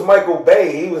it. 2 was Michael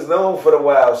Bay. He was known for the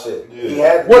wild shit. He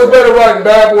had What's better writing,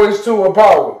 Bad Boys 2 or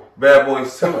Power? Bad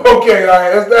Boys 2. Okay, all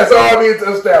right. That's all I need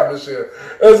to establish here.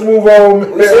 Let's move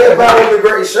on. We said Power was a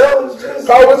great show. It's just-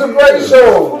 Power was a great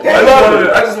show.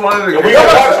 I just wanted to We gotta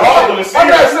watch all of the I'm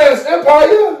not series. saying it's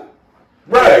Empire.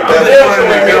 Right. I'm just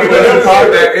wanted to give a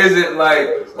part that isn't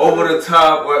like over the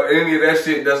top or any of that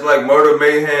shit that's like murder,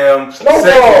 mayhem, sex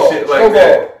and shit like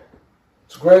that.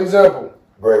 It's a great example.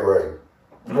 Great writing.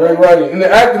 Great writing. And the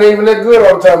acting ain't even that good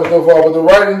all the time so far, but the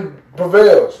writing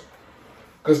prevails.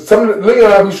 Because some of the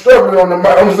Leon be struggling on the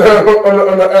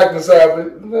acting side,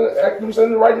 but the acting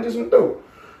and the writing just went through.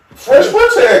 Fresh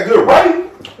Prince had good writing.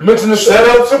 Mention the Set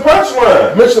up to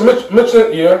punchline.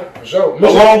 Mention, yeah, for sure.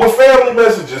 Along with family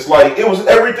messages, like it was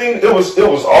everything. It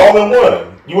was all in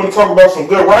one. You want to talk about some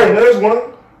good writing? There's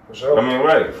one. For sure. I mean,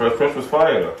 right. Fresh Prince was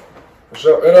fire though. For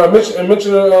sure. And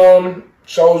mention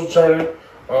shows returning.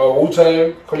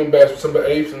 Wu-Tang coming back September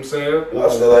 8th, you know what I'm saying? I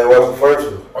still ain't watched the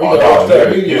first one. Oh, you gotta watch that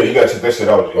yeah, immediately. you gotta check that shit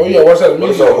out. Oh, yeah, watch that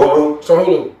What's immediately. on Hulu? It's on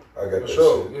Hulu. I I got For that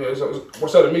sure. shit. Yeah,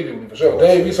 what's that immediately? For sure.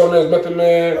 Dave East on there is Method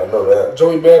Man. I know that.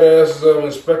 Joey Badass is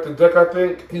Inspector Deck, I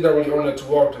think. He's not really on that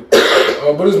too often.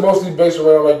 But it's mostly based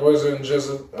around like RZA and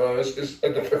Jizza. It's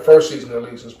at the first season at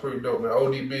least. It's pretty dope, man.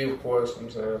 ODB, of course. I'm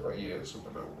saying, like, yeah, it's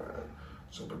super dope, man.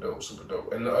 Super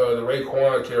dope. And the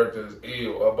Raekwon character is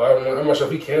ill. But I don't know. I'm not sure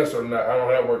if he canceled or not. I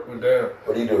don't have work with them.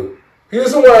 What do you do? He did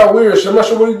some wild weird shit. I'm not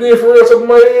sure what he did for real. Something in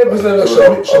my head. His name is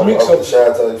Shamik the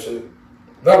Shy type shit.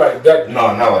 Not like that.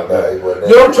 No, not like that.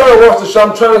 Yo, I'm trying to watch the show.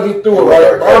 I'm trying to get through it,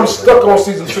 right? I'm stuck on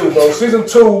season 2, bro. Season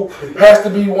 2 has to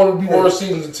be one of the worst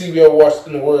seasons of TV I've watched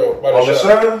in the world. On the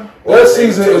show? That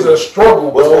season is a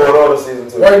struggle, bro. What's going on in season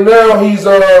 2? Right now,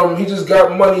 he just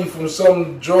got money from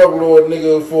some drug lord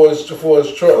nigga for his truck. For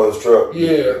his truck.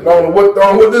 Yeah, I don't know what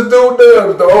this dude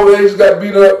does. The old age got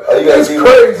beat up. It's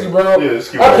crazy, bro. Yeah,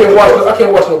 I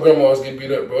can't watch no grandmas get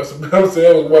beat up, bro. I'm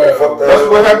saying it was wild. That's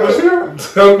what happens here.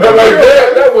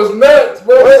 That was nuts,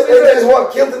 bro. That's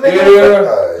what killed the nigga. Yeah.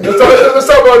 Let's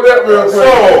talk about that real quick.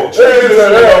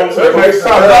 Because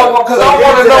I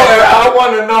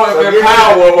want to know if the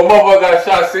power of a motherfucker got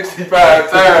shot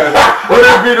 65 times, would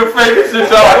it be the fakest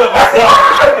shit y'all ever saw?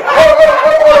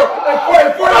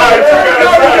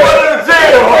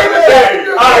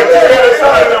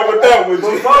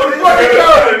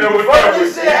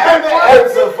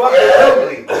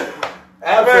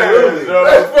 Absolutely.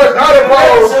 That's fresh out of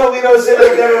Absolutely no shit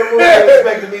like that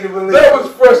expected me to believe. That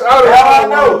was fresh out of How I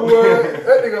know?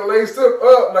 That nigga laced him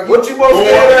up. Like What you most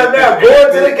scared of now? Going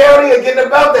to the county or getting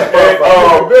about that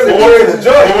motherfucker?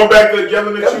 Going back to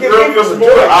yelling at you earlier this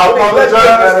morning, I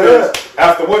apologize.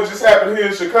 After what just happened here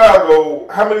in Chicago,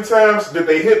 how many times did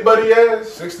they hit Buddy ass?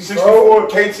 64.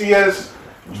 KTS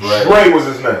Dre was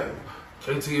his name.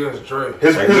 KTS Dre.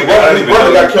 His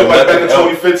brother got killed like back in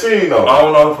 2015 though. I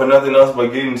don't know for nothing else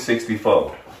but getting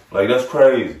 64. Like, that's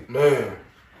crazy. Man.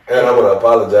 And I'm gonna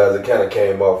apologize. It kind of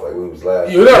came off like we was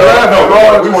laughing. You're not laughing,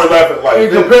 bro. We weren't laughing like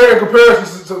in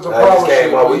comparison to I just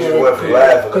came off. We just went from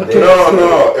laughing.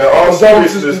 No.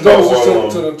 Condolences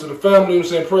to the family. I'm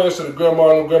saying prayers to the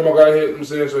grandma. Grandma got hit. I'm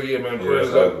saying so. Yeah, man.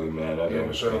 Prayers up. Ugly, man. Yeah,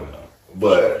 for sure.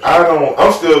 But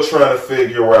I'm still trying to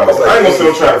figure out. I ain't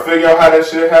still trying to figure out how that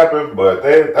shit happened. But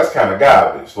that's kind of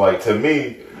garbage. Like, to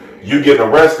me, you getting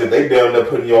arrested, they damn near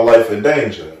putting your life in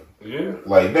danger. Yeah.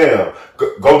 Like, damn.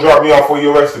 Go drop me off where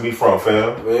you arrested me from,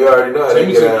 fam. Man, you already know how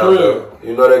they get out.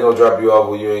 You know they gonna drop you off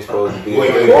where you ain't supposed to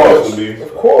be.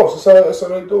 Of course. That's how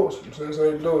they do it. That's how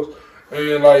they do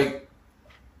it. And like,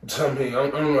 I mean, I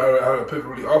don't know how to pick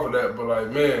really off of that, but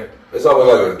like, man, it's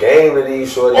almost like a game that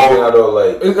these shorties out though.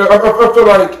 Like, I feel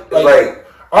like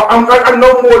I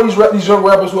know more of these young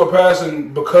rappers who are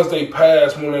passing because they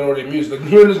pass more than they know their music. Like,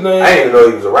 hearing his name, I didn't even know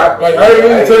he was a rapper. Like, I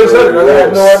didn't even tell you that. I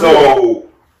had no idea. So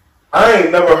I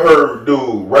ain't never heard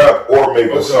dude rap or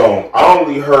make a song. I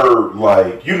only heard,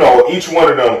 like, you know, each one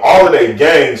of them, all of their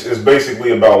gangs is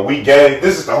basically about we gang.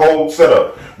 This is the whole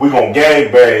setup. We gonna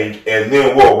gang bang and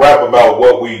then we'll rap about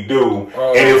what we do.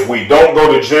 And if we don't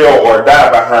go to jail or die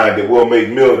behind it, we'll make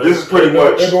millions. This is pretty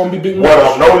much what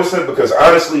I'm noticing, because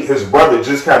honestly, his brother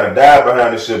just kind of died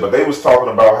behind this shit. But they was talking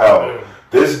about how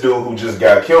this dude who just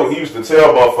got killed, he used to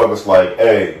tell motherfuckers like,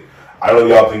 hey, I know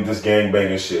y'all think this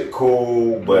gangbanging shit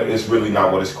cool, but it's really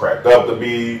not what it's cracked up to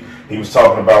be. He was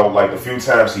talking about, like, the few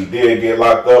times he did get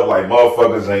locked up, like,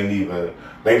 motherfuckers ain't even,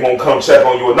 they won't come check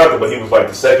on you or nothing. But he was like,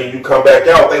 the second you come back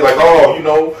out, they like, oh, you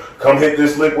know, come hit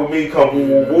this lick with me, come woo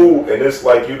woo woo. And it's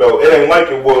like, you know, it ain't like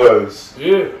it was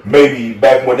maybe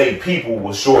back when they people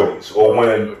was shorties, or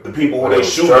when the people who they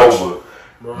shoot over.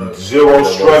 Right. Zero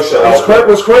structure.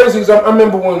 What's crazy is I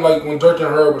remember when Dirk and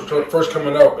Herb was first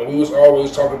coming out, and we was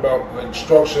always talking about like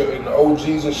structure and the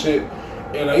OGs and shit.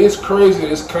 And like, it's crazy.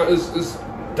 It's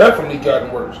definitely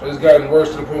gotten worse. It's gotten worse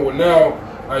to the point where now,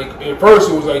 like, at first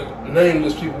it was like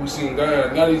nameless people we seen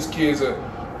dying. Now these kids are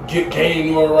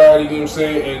gaining notoriety. You know what I'm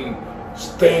saying? And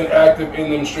staying active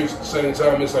in them streets at the same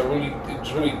time. It's like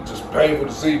it's really just painful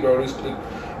to see, bro.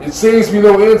 It seems to be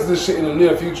no end to this shit in the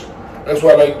near future. That's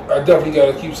why, like, I definitely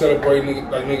gotta keep celebrating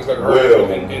niggas like her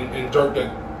and Dirk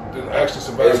that actually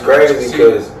survived. It's crazy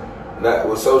because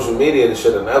with social media, this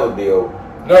should have never be over.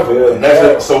 Never. And that's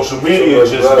it. Social media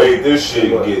just made this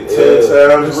shit get 10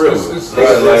 times realer.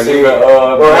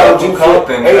 How would you feel?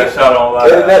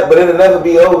 But it'll never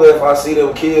be over if I see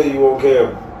them kill you on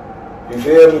camera. You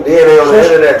feel me? Then they on the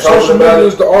internet social media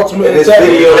is the ultimate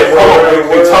video.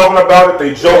 They talking about it,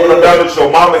 they joking about it. Your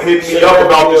mama hit me up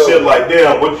about this shit like,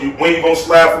 damn, when you gonna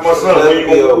slap for my son? When you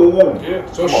gonna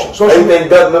everything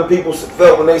them people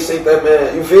felt when they see that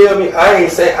man. You feel me? I'm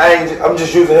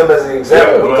just using him as an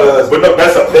example because but no,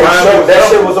 that's a that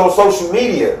shit was on social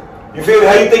media. You feel me?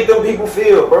 How you think them people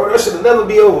feel, bro? That should never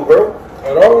be over, bro.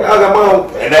 At all. I got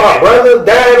my brother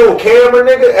dying on camera,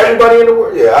 nigga. Everybody in the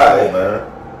world. Yeah, alright, man.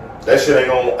 That shit ain't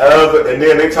gonna ever. And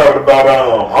then they talking about I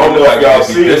don't know if y'all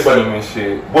see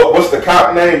it, but what's the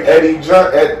cop name? Eddie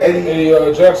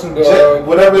Jackson,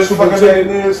 whatever his fucking name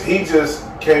is. He just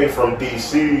came from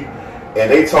DC, and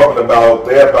they talking about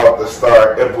they're about to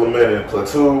start implementing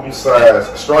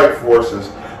platoon-sized strike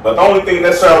forces. But the only thing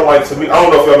that sounds like to me, I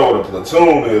don't know if y'all know what a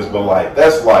platoon is, but like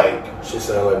that's like shit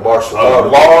sound like martial law. A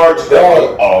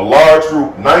large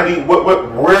group, 90.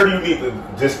 Where do you need to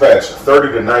dispatch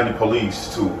 30 to 90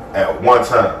 police to at one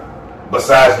time?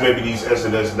 Besides maybe these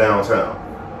incidents downtown,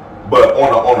 but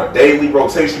on a daily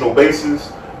rotational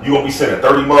basis, you gonna be sending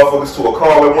 30 motherfuckers to a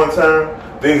call at one time.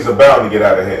 Things are bound to get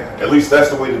out of hand. At least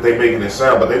that's the way that they making it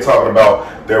sound. But they talking about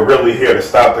they're really here to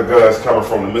stop the guns coming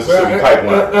from the Mississippi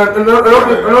pipeline. And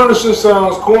I know this shit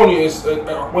sounds corny.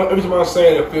 Every time I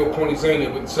say it, I feel corny saying it.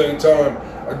 But at the same time,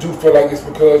 I do feel like it's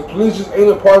because police just ain't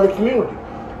a part of the community.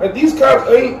 Like these cops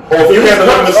ain't. Or if you had to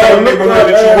live in the same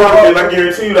neighborhood that you work in, I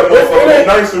guarantee you that motherfucker is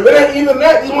nicer. It ain't even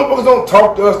that. These motherfuckers don't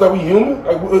talk to us like we human.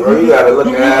 Like, bro, you gotta look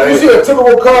at it. You see a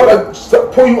typical cop like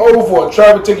pull you over for a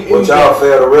traffic ticket. What y'all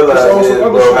fail to realize is,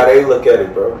 bro, how they look at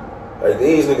it, bro. Like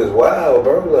these niggas wild,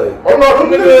 bro. Like, oh no, them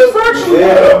niggas.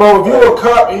 Yeah, bro. If you're a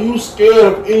cop and you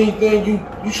scared of anything,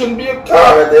 you shouldn't be a cop.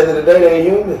 At the end of the day, they ain't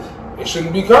humans. It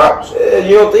shouldn't be cops. Yeah,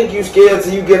 you don't think you scared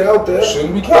till you get out there. It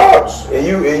shouldn't be cops. And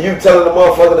you telling the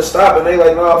motherfucker to stop, and they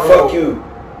like, nah, fuck you.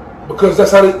 Because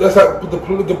that's how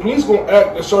the police gonna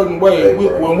act a certain way. Hey,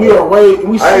 when we are raised,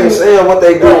 I ain't saying what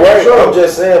they do right. Sure. I'm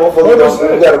just saying,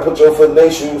 motherfucker, you gotta put your foot in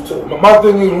their shoes too. My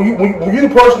thing is, when you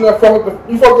the person that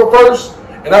you fuck up first,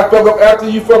 and I fuck up after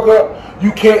you fuck up,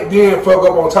 you can't then fuck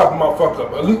up on top of my fuck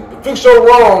up. At least fix your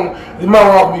wrong, then my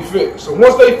wrong can be fixed. So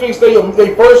once they fix they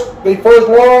first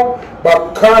wrong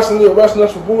by constantly arresting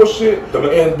us for bullshit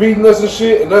and beating us and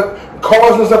shit, and that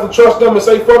causing us not to trust them and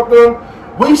say fuck them,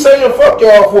 we saying fuck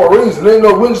y'all for a reason. Ain't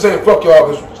no we just saying fuck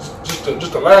y'all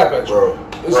just to laugh at you. Bro.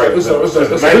 The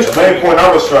main point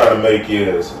I was trying to make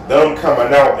is them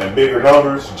coming out in bigger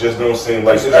numbers just don't seem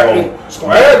like it's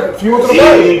gonna add fuel to the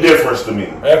fight. Any difference to me.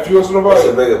 Add fuel to the fight. It's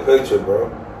a bigger picture, bro.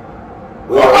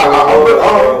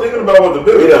 I'm thinking about what the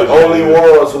bigger picture is. We the only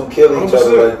ones who kill each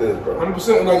other like this, bro.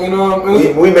 100%.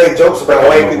 Like we make jokes about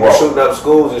white people shooting up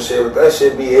schools and shit, but that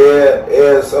shit be air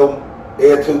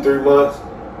 2-3 months.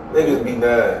 Niggas be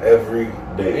dying every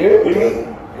day.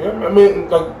 Yeah. I mean,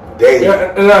 like.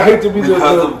 Yeah, and I hate to be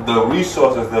because of the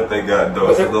resources that they got, though.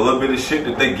 It's a little bit of shit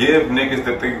that they give niggas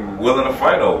that they willing to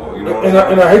fight over. You know. And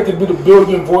I hate to be the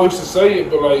building voice to say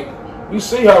it, but like we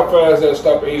see how fast that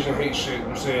Stop Asian Hate shit.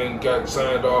 I'm saying got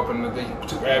signed off and they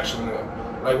took action there.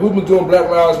 Like we've been doing Black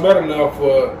Lives Matter now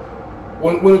for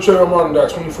when the Trayvon Martin died,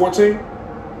 2014. You know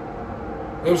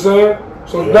what I'm saying?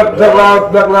 So Black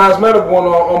Lives Matter going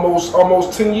on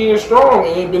almost 10 years strong,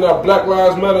 and ain't been a Black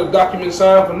Lives Matter document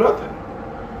signed for nothing.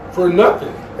 For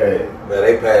nothing. Hey, man,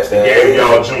 they passed that. Gave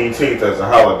y'all Juneteenth as a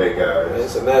holiday, guys.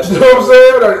 It's a national. You know what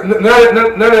I'm saying?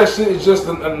 Like, now that shit is just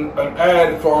an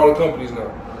ad for all the companies now,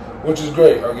 which is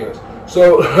great, I guess.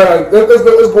 So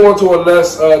let's go into a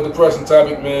less depressing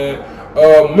topic, man.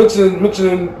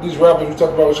 Mentioning these rappers we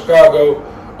talked about in Chicago.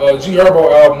 G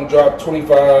Herbo album dropped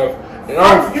 25. And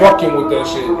I'm fucking with that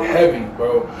shit heavy,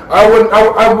 bro. I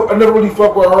never really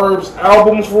fuck with Herb's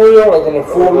albums for real, like on the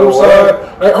full loop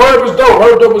side. Like Herb is dope.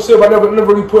 Herb dope as shit. I never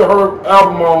really put Herb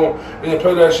album on and then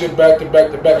play that shit back to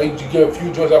back to back. I used to get a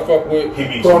few joints I fuck with. He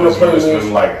be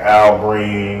listening like Al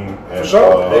Green and for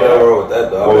sure. They got wrong with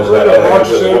that though. What was that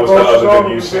other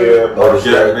thing you said?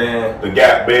 The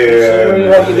Gap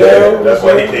Band. That's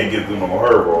why he can't get them on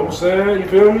Herb. I'm saying, you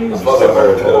feel me?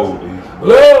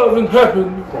 Love and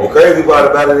happen. The crazy part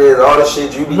about it is all the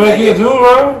shit you be all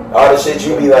the shit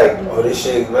you be like, oh, this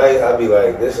shit nice. I be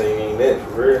like, this ain't even it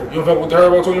for real. You don't fuck with the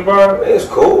Herbo 25? It's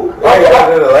cool. I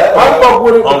fuck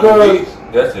with it because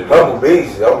that's it. Humble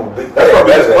Beast. That's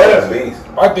probably his last beast.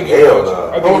 I think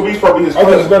Humble Beast probably his. I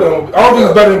think it's better than. I don't think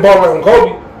it's better than Ball Right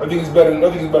Kobe. I think it's better than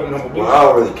Humble Beast. Well, I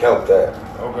don't really count that.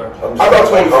 Okay. I thought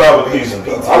 25 was decent.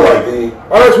 I like it.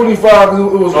 I like 25 because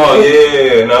it was. Oh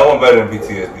yeah, no, I want better than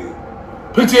PTSD.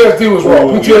 PTSD was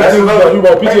wrong. PTSD was wrong. You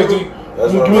wrong. PTSD.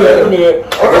 Give me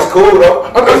that. That's cool though.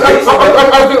 I think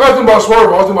about Swerve.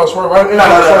 I was thinking about Swerve. No.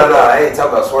 I ain't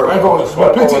talking about Swerve. I ain't fucking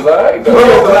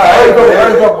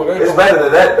with It's better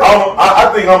than that.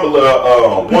 I think I'm a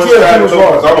little PTSD was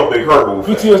wrong. I'm a big Herbo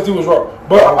fan. PTSD was wrong.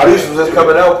 But this was just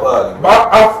coming out,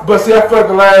 but see, I feel like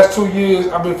the last 2 years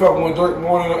I've been fucking with Dirk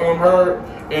more than Herb,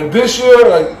 and this year,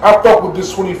 like I fuck with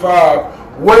this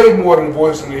 25 way more than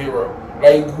Voice and the Hero.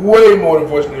 Like way more than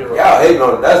Voice of the Hero. Y'all hating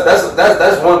on it.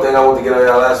 That's one thing I want to get on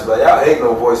y'all ass about. Y'all hating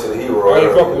on Voice of the Hero. I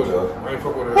ain't fuck with it. I ain't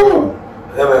fuck with it.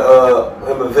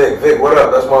 Him and Vic. Vic, what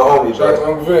up? That's my homie, Shout out to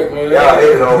bro. Uncle Vic, man. Y'all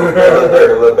hating on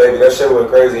Dirk, little baby. That shit went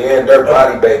crazy. And Dirk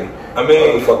Body Baby. I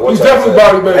mean, he's definitely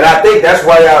Body Baby. And I think that's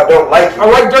why y'all don't like him. I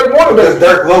like Dirk more than because Baby.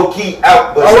 Dirk low key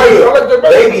out, but I like Dirk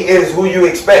Baby is who you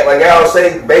expect. Like y'all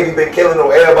say, Baby been killing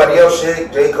on everybody else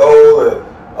shit, J. Cole and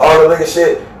all the nigga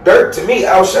shit. Dirk to me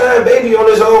outshine Baby on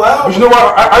his whole album. But you know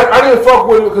what? I didn't fuck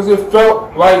with it because it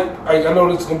felt like I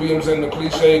know this is gonna be the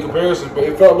cliche comparison, but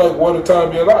it felt like What a Time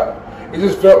to Be Alive. It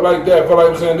just felt like that. It felt like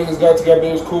I'm saying niggas got together,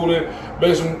 it was cool and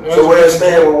based on. So where it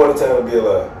stand with What a Time to Be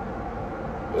Alive?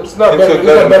 It's not better. It's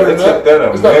not better than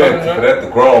that. It's not better than that. To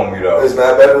grow me though. It's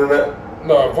not better than that.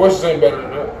 No, Voices ain't better than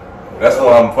that. That's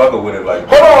why I'm fucking with it. Like,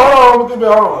 hold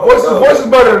on. Voices is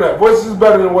better than that. Voices is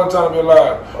better than One Time to Be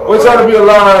Alive. One Time to Be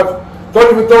Alive.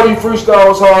 30 for 30 freestyle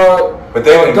was hard. But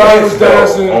they didn't was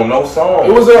dancing on no song.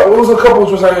 It was a couple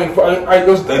which I ain't. Of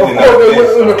course, they went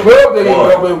in the club. They didn't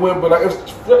know they went, but like it's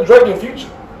Drake and Future.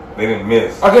 They didn't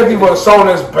miss. I can't think of a song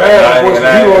that's bad.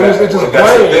 It's just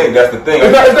bland. That's the thing.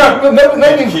 It's not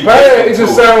nothing's bad. It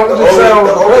just sounds.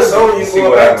 The only song you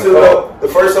going back to though, the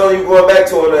first song you going back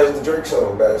to on that is the Drake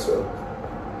song, Bad So.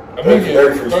 30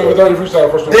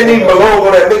 freestyle first. Didn't even belong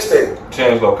on that mixtape.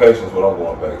 Change locations, what I'm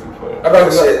going back to for that. I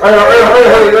ain't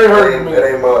heard it. That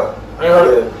ain't mine. I ain't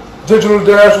heard it. Digital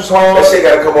Dash was hard. That shit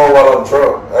gotta come on while I'm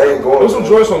drunk. I ain't going. There's some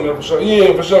Joyce on there for sure.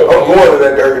 Yeah, for sure. I'm going to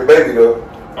that Dirk and Baby though.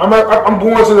 I'm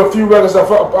going to the few records. I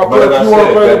put a few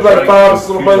on play, like 5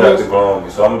 little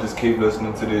playlists. So I'm gonna just keep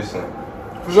listening to this and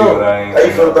for sure. How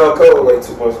you feel about Cole like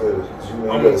 2 months later?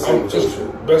 I'm just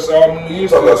best album of the year.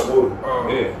 Talking about Smooth.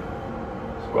 Yeah.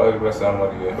 Probably the best album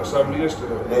of the year. Best album of the year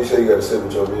still. And you say you gotta sit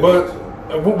with your music. But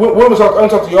I don't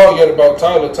talk to y'all yet about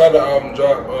Tyler. Tyler album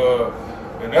drop,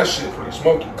 and that shit pretty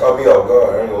smoky. Caught me off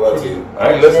guard. I ain't gonna lie to you.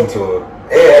 I ain't listened to it.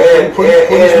 And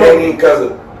it ain't even cause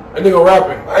of. That nigga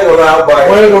rapping. I ain't gonna lie, I'm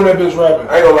biased. Wayne on that bitch rapping. I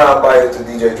ain't gonna lie, I'm biased to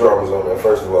DJ Drummers on that.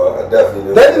 First of all, I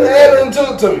definitely did. They didn't add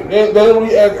nothing to it. They didn't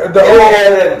really add. They didn't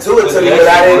add nothing to it to me, but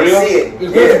I didn't see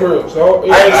it. It's real. So I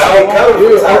didn't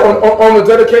see it coming. On the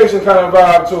dedication kind of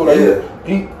vibe too. Like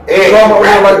he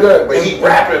rapping like that. But he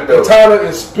rapping though. Tyler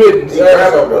is spitting. He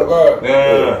rapping though. God.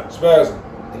 Yeah. Spazzing.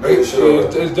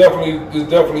 It's definitely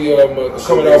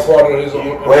coming out part of his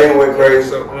own. Wayne went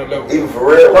crazy. Even for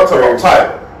real. I'm talking about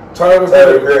Tyler. Tyler was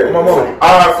great. My mom.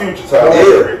 Our Future Tyler.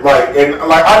 Yeah.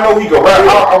 Like I know he can rap.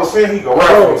 I was saying he can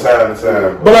rap from time to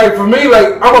time. But like for me,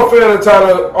 like I'm a fan of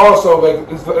Tyler. Also,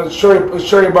 like it's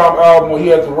Cherry Bomb album where he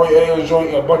had the Roy Ayers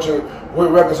joint, a bunch of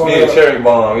great records on there. Yeah, Cherry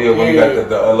Bomb. Yeah, when you got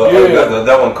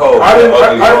that one cold. I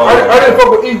didn't fuck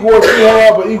with Equal too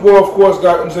hard, but Equal of course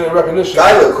got recognition.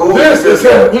 Tyler cool. This is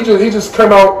him. He just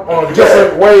came out on a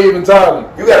different wave entirely.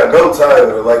 You gotta know Tyler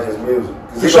to like his music.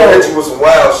 Cause he gonna hit you with some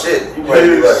wild shit. You might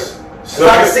be like.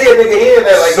 I can see a nigga hearing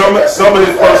that like some of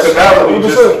his personality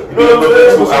just be a little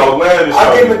bit too outlandish.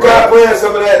 I give him the cop playing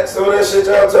some of that shit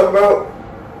y'all talking about.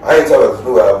 I ain't talking about his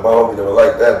new album, my homie never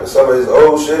like that, but some of his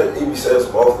old shit, he be saying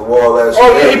some off the wall ass shit.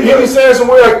 Oh yeah, he be saying some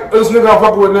weird like this nigga I'm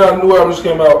fucking with now, new album just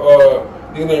came out,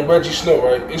 nigga named Reggie Snow,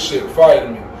 right? This shit fire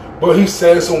to me. But he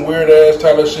said some weird ass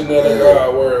Tyler shit in there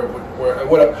like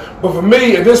whatever. But for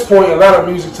me, at this point, a lot of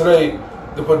music today,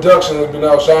 the production has been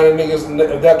outshining niggas in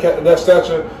that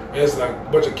stature. And it's like a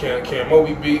bunch of Cam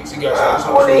Moby beats. He got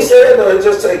some. What he said though, it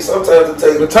just takes sometimes to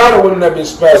take. The title wouldn't have been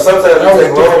special. Sometimes it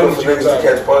takes longer for niggas to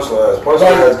catch punchlines.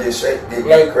 Punchlines get shake,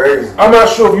 get crazy. I'm not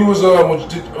sure if you was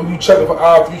when you checking for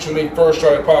Our Future when they first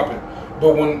started popping,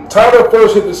 but when Tyler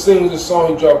first hit the scene with this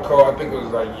song he dropped called I think it was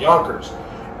like Yonkers,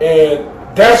 and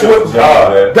that's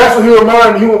what he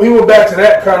reminded. He went back to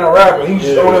that kind of rapping. He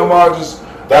was on that just.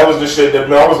 That was the shit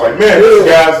that I was like, man, this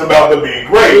guy's about to be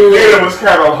great. Then it was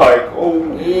kind of like, I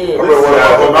remember when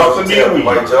I was about to be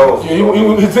Mike Jones.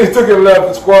 He took it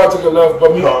left. The squad took it left,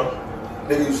 but me.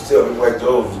 Nigga used to tell me Mike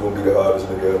Jones was gonna be the hardest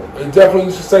nigga ever. He definitely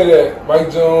used to say that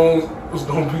Mike Jones was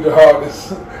gonna be the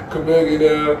hardest. Comedian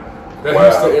there. That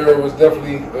Houston era was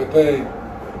definitely a thing.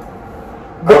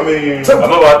 But I mean, to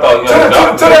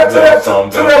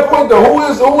that point though, who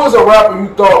is a rapper you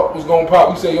thought was gonna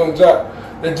pop? You say Young Jock.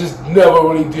 That just never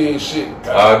really did shit.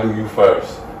 I'll do you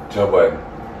first, Joe Budden.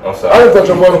 I'm sorry. I didn't thought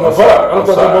your boy was gonna pop. I didn't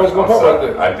thought your boy was gonna pop like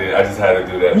that. I did. I just had to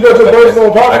do that. You thought your boy was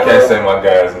gonna pop? I can't say my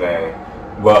guy's name,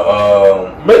 but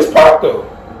Mace pop though.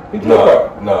 He did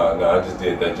pop. No. I just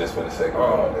did that just for the sake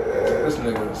of it. This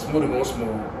nigga smooth gonna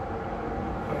smooth.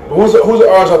 But who's the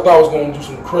artist I thought was gonna do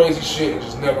some crazy shit and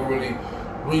just never really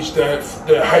reach that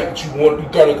height that you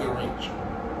thought it could reach?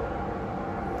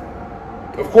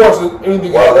 Of course,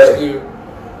 anything else is good.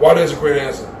 Wade's a great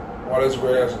answer. Wale's a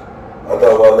great answer. I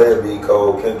thought Wale beat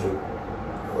Cole Kendrick.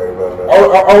 Right about that.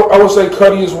 I would say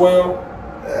Cudi as well.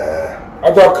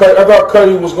 I thought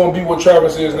Cudi was gonna be what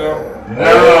Travis is now.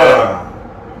 Nah.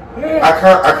 I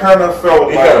kind of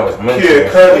felt like Kid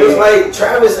Cudi. It was like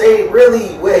Travis ain't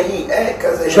really where he at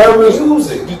because of his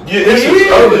music. Yeah, this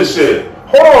is other shit.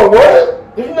 Hold on,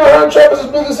 what? You know how Travis's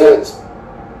biggest hits?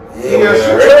 Yeah,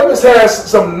 Travis has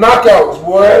some knockouts,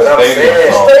 boy.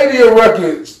 Stadium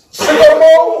records. Sicko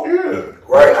Mode? Yeah.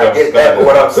 Right, I get that, but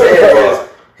what I'm saying is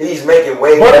he's making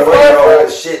way more money on all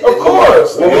this shit. Of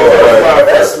course.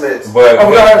 Investments. But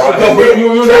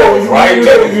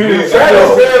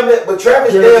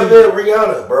Travis damn near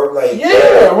Rihanna, bro. Like,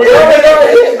 yeah,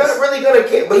 Rihanna. He's not really gonna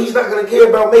care, but he's not gonna care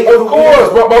about making. Of course,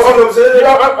 but you know what I'm saying?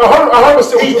 I'm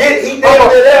 100% with you.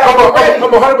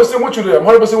 I'm 100% with you there. I'm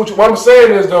 100% with you. What I'm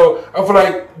saying is though, I feel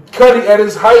like Cudi at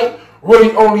his height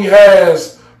really only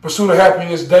has Pursuit of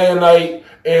Happiness, Day and Night,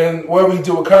 and whatever he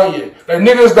did with Kanye. Like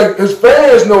niggas, like his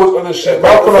fans know his other shit.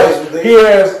 But I feel like he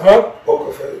has,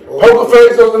 Poker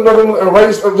Face, there's another one,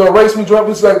 Erase Me, Drop.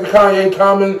 This is like the Kanye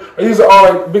Common. These are all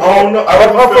like big. Oh no, I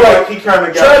feel like he kind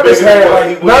of got Travis bigger had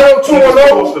than like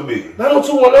 90210.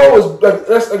 90210 is like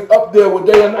that's like up there with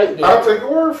Day and Night. There. I'll take a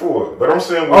word for it, but I'm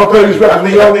saying I think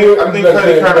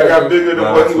Cudi kind of got bigger than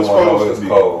what he was supposed to be.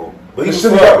 But he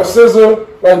shit got the scissor.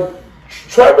 Like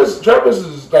Travis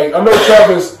is like, I know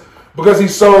Travis. Because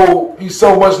he's so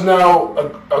much now a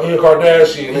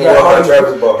Kardashian. He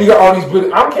got all these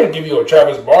I can't give you a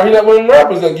Travis bar. He not one of them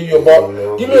rappers that give you a bar.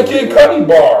 Give me a Kid Cudi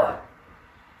bar.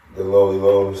 The lowly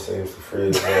low seems to free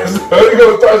his hand. You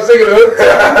gonna start singing it?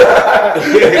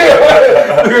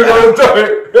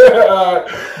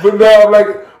 But now, like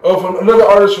from another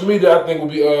artist for me that I think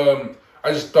would be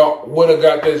I just thought would have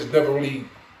got this never really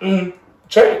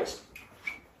changed.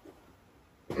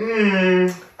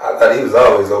 I thought he was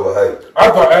always overhyped. I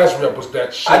thought Acid Rap was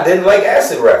that shit. I didn't like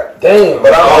Acid Rap. Damn.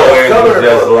 But I always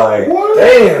just like, what?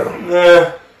 Damn.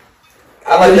 Yeah.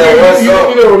 I like that one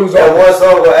song. That one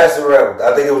song with Acid Rap.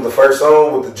 I think it was the first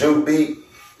song with the juke beat.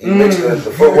 He mixed the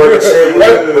footwork and shit with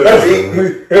the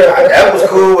beat. That was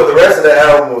cool, but the rest of the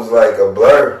album was like a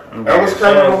blur. That was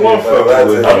kind of the one for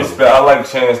I like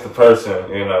Chance the Person,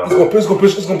 you know. It's gonna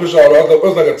push all. It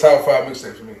was like a top 5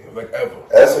 mixtape for me, like ever.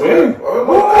 Acid Rap. A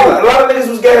lot of niggas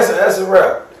was gassing Acid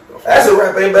Rap. Acid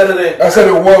Rap ain't better than. I said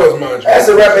it was, mind you.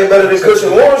 Acid Rap ain't better than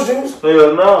Cushion Orange Juice.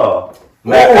 Hell no.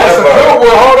 That's a good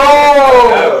one. Hold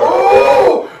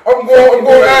on. I'm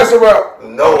going Acid Rap.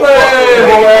 No. I'm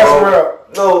going Acid Rap.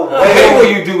 No way. I hate when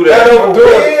you do that.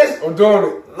 I'm doing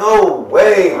it. No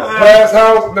way. Glass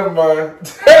House, never mind.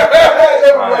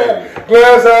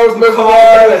 Glass House,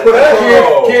 Mesmerized,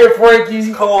 Kid Frankie.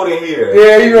 It's cold in here.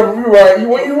 Yeah, you're right.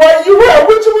 When you right. I'm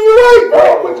with you when you right, bro.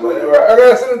 I'm with you when you right. I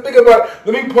gotta sit and think about it.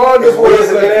 Let me ponder for a second.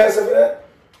 Is a good answer for that?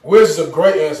 Wiz is a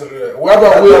great answer to that. Well, I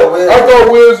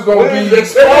thought Wiz was gonna be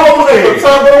exploding on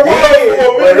top of the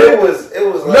world. But it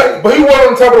was like. But he wasn't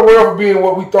on top of the world for being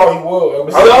what we thought he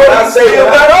was. I'm not saying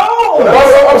that.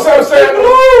 I'm saying,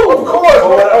 of course.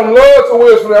 I'm love to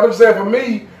Wiz for that. I'm just saying for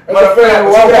me, as a fan,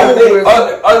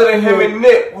 other than him and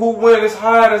Nip, who went as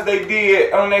hard as they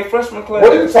did on their freshman class.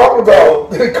 What are you talking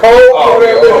about? Cole on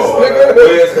that list, nigga.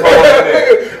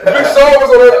 Big Sean was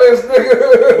on that list, nigga.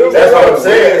 That's what I'm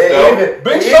saying.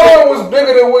 Big Sean was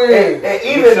bigger than Wiz. And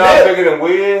even Sean bigger than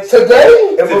Wiz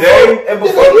today. And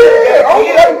before I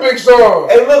like Big Sean.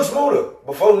 And look smoother.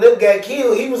 Before Nip got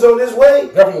killed, he was on his way.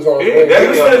 Definitely was on his way. He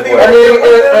was finna be. I mean,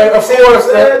 and of course,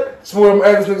 Smooth, I'm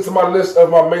adding niggas to my list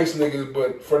of my Mace niggas,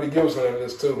 but Freddie Gibbs on that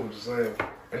list too. I'm just saying,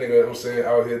 that nigga, I'm saying,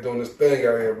 out here doing this thing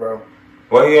out here, bro.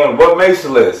 What he on? What Mace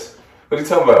list? What are you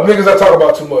talking about? Niggas I talk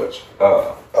about too much.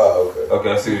 Oh, okay.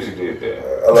 Okay, I see what you did there.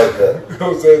 I like that. You know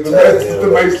what I'm saying? The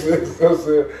Mace list. You know what I'm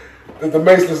saying? The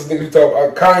Mace list is niggas you talk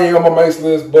about. Kanye on my Mace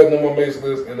list, Button on my Mace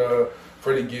list, and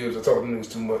Freddie Gibbs. I talk about niggas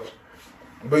too much.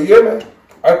 But yeah, man.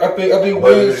 I think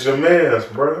Wiz is your man's,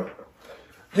 bro.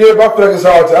 Yeah, but I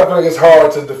feel like it's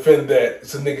hard to defend that.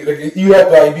 It's a nigga. Like, you have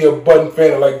to like be a Button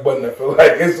fan or like Button. I feel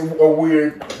like it's a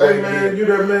weird. Hey man, you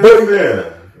that man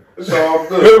fan. It's all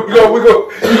good. we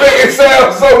go. You make it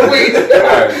sound so weak.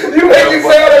 You make it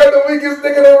sound like the weakest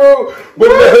nigga in the room. But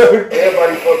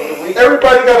everybody fucking the weak.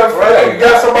 Everybody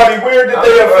got somebody weird that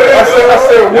they offend. I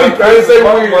said weak. I didn't say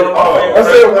weird. I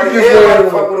said weak is everybody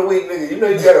fuck with a weak nigga. You know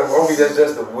you got a homie that's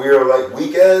just a weird, like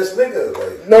weak ass nigga.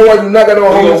 Like, no, you're not gonna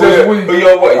know homies that's weak. But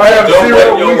yo, what? I have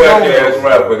zero your whack ass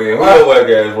rapper. Then who your whack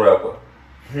ass rapper?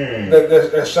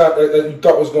 That shot that you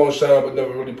thought was gonna shine but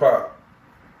never really popped.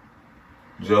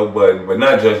 Joe Budden, but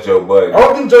not just Joe Budden. I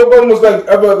don't think Joe Budden was like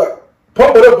ever like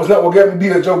Pump It Up was not what got me to be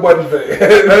a Joe Budden fan.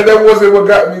 That wasn't what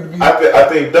got me to be. I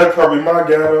think Duck probably my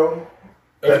guy though.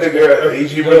 That nigga,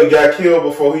 he really got killed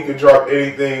before he could drop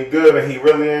anything good, and he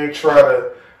really ain't try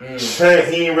to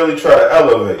change. He ain't really try to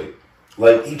elevate.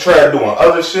 Like he tried doing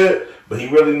other shit, but he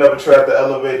really never tried to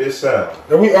elevate his sound.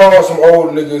 Now we all some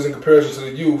old niggas in comparison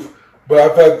to the youth, but I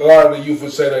feel like a lot of the youth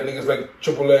would say that niggas like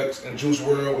Triple X and Juice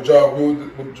WRLD.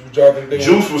 Would y'all think they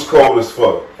Juice was cold as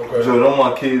fuck. Okay. So them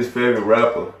my kid's favorite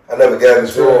rapper. I never got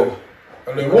into him.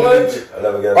 I never got into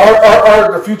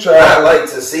the Future album. I like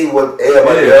to see what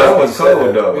everybody else that was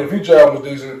cold though. Yeah, the Future album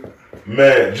was decent.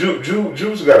 Man,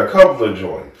 Juice got a couple of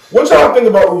joints. What y'all think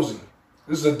about Uzi?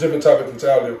 This is a different topic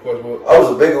entirely, of course. But I was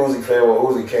a big Uzi fan when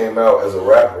Uzi came out as a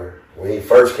rapper. When he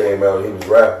first came out, he was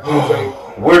rapping.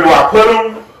 Where do I put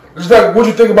him? It's like, what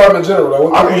you think about him in general?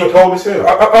 Like, I think he cold as hell.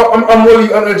 I'm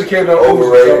really uneducated on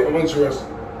overrated. Uzi, so I'm interested.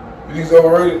 You think he's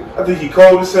overrated? I think he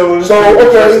cold as hell. So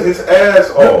okay, his ass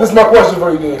off. This is my question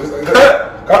for you then.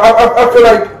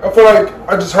 I feel like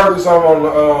I just heard this on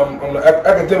the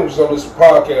Academics on this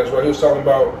podcast where he was talking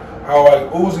about how like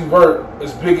Uzi Vert,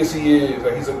 as big as he is,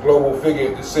 like he's a global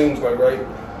figure. It seems like, right?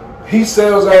 He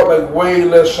sells out like way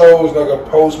less shows like a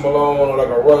Post Malone or like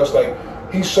a Russ. Like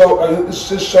his show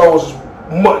is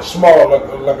much smaller,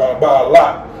 by a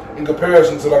lot in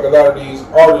comparison to like a lot of these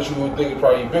artists you would think are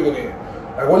probably bigger than.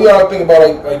 Like, what do y'all think about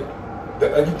like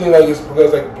you think like it's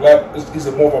because like black is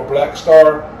it more of a black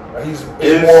star? Like he's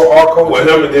more our culture. Well,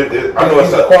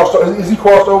 is he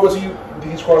crossed over to you?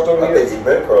 He's crossed over. I think he's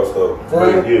been crossed over. For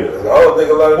real? Yeah. I don't think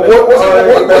a lot of.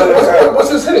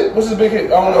 What's his hit? What's his big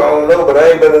hit? I don't know, but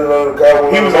I ain't been in another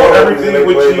car. He was on everything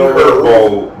with you,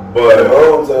 Herbo, but.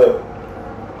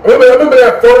 I remember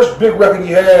that first big record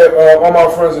he had, All My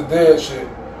Friends Are Dead shit.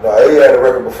 Nah, he had a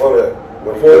record before that.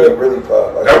 When he really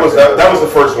popped. That was the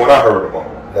first one I heard him on.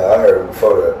 Nah, I heard him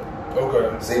before that.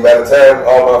 Okay. See, by the time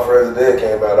All My Friends Are Dead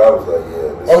came out, I was like,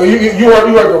 yeah. You heard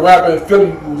the rapper in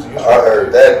Philly Uzi. I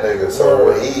heard that nigga. So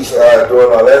when he started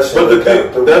doing all that shit,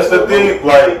 but that's the thing.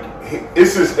 Like,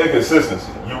 it's just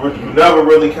inconsistency. You never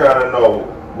really kind of know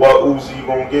what Uzi you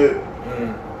gonna get.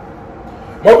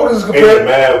 Motherfuckers is comparing.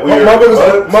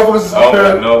 Motherfuckers is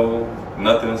comparing. No,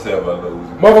 nothing to say about Lil Uzi.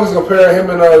 Motherfuckers comparing him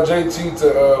and JT to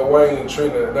Wayne and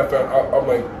Trina. And I'm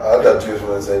like, I thought you was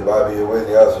going to say Bobby and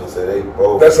Whitney. I was going to say they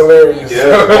both. That's hilarious.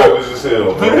 Yeah, bogus as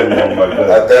hell.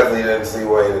 I definitely didn't see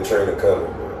Wayne and Trina coming.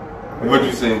 What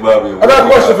you saying, Bobby? I got a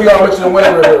question for y'all, Mitchell and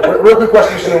Wayne. Real quick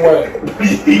question, Mitchell and Wayne.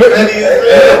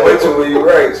 Mitchell, you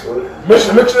right.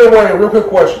 Mitchell and Wayne, real quick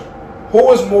question.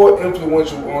 Who is more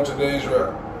influential on today's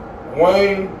rap?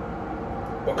 Wayne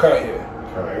or Kanye?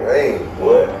 Wayne,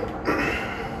 boy.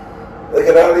 Look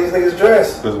at all these niggas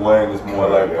dressed. Because Wayne is more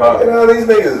like pop. Look at all these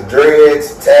niggas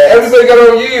dreads, tats. Everybody got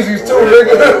on Yeezys too,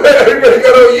 nigga. Everybody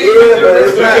got on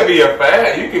Yeezys.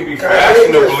 Yeah, you can be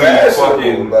fashionably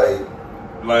fucking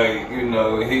like you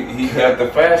know he got the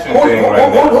fashion thing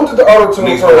right now. Who did the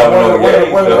auto-tune first?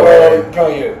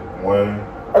 Kanye. Wayne.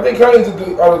 I think Kanye did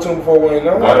the auto-tune before Wayne,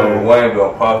 no? Wayne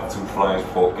doing Prostitute Flames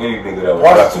for any nigga that was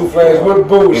Prostitute Flames with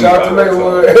Boo. Shout out to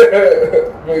Maywood.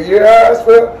 But yeah, I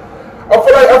feel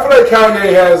like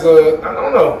Kanye has a, I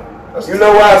don't know. You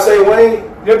know why I say Wayne?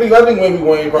 Yeah, I think maybe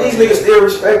Wayne probably. These niggas still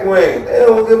respect Wayne. They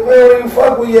don't even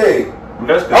fuck with Ye. I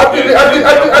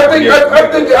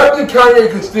think Kanye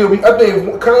could still be. I think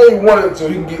if Kanye wanted to,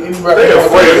 he can get any rapper. They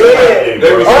afraid of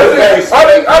Kanye. I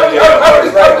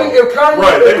think if Kanye,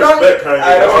 right, they respect Kanye.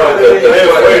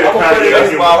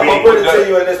 I'm gonna put it to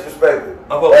you in this perspective.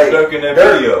 I'm gonna put Dirk in that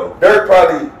video. Dirk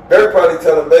probably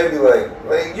telling Baby like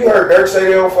you heard Dirk say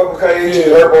they don't fuck with Kanye.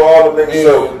 You heard about all the niggas. Yeah.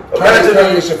 So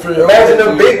imagine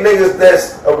them big niggas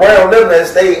that's around them that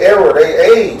stay era, they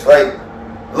age like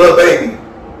Lil Baby.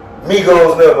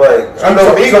 Migos, like I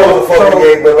know Migos a fucking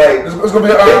game, but like it's gonna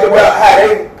be an odd question. How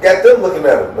they got them looking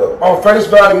at him though. On face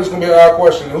value, it's gonna be an odd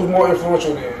question. Who's more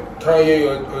influential than Kanye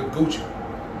or Gucci?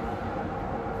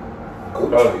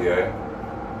 Oh yeah,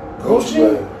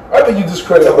 Gucci. I think you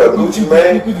discredit Gucci,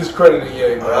 man. You discredited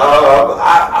Ye.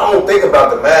 I don't think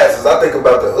about the masses. I think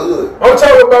about the hood. I'm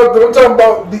talking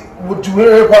about what you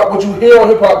hear hip hop. What you hear on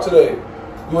hip hop today.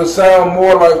 You would sound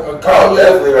more like a Kanye.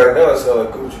 Definitely right now, it sound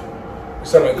like Gucci. You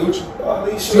sound like Gucci. All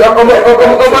these shit. See, I'm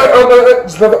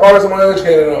it's another artist I'm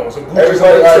uneducated on. So Gucci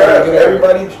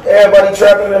everybody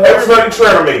trapping. Everybody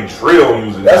trying to make drill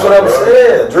music. That's what I'm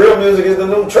saying. Drill music is the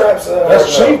new trap sound. That's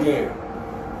cheap then.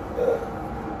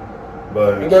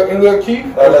 But in that key?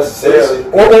 Not necessarily.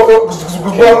 Walker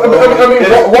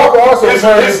also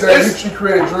said that he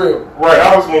created drill. Right, I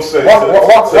was gonna say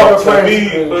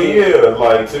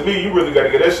to me, you really gotta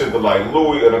get that shit to like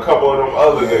Louis and a couple of them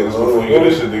other niggas before you get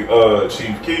that shit to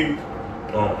Chief Keef.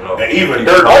 And even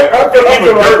Dirt back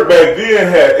then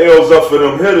had L's up for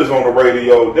them hitters on the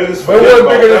radio. Niggas but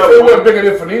it wasn't bigger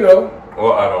than Finito.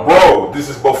 Well, I don't know. Bro, this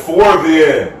is before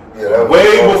then. Yeah,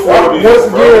 way before then. Once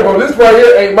again, bro, this right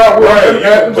here ain't my word.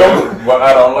 What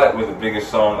I don't like was the biggest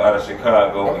song out of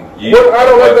Chicago. What I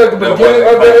don't like at the beginning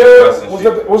of the era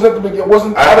was at the beginning.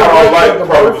 Wasn't I don't like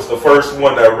probably was the first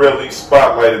one that really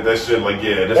spotlighted that shit. Like,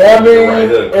 yeah, this is the right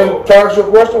hood. And to answer your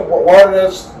question, why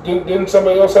didn't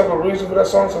somebody else have a reason for that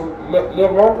song to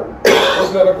live longer?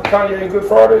 Wasn't that like a Kanye Good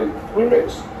Friday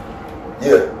remix?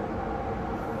 Yeah.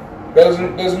 That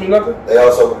doesn't mean nothing? They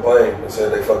also complained and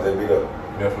said they fucked their beat up.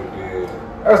 Definitely did.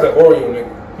 That's that Oreo nigga.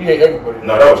 He ain't everybody.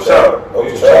 No, that was Chop.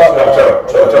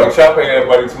 Chop ain't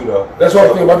everybody too though. That's what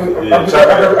I'm thinking. I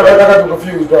got them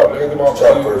confused, probably. I got them all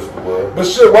confused. But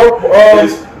shit, I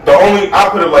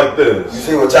put it like this. You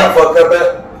see what Chop fucked up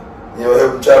at? You don't hear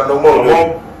from Chop no more.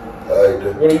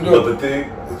 What do you do? But the thing,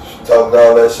 talking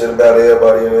all that shit about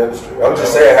everybody in the industry. I'm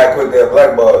just saying how quick that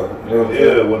blackball you.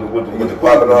 Yeah, with the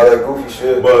popping all that goofy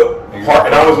shit. But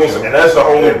and I was gonna say, and that's the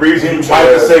only reason you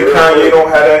might say Kanye don't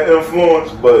have that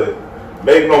influence. But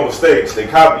make no mistakes, they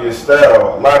copy his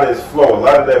style, a lot of his flow, a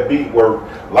lot of that beat work,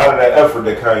 a lot of that effort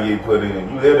that Kanye put in.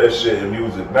 You hear that shit in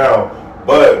music now.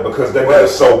 But because they were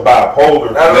so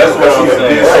bipolar, that's what I'm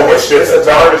saying. So much shit. It's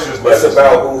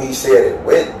about who he said it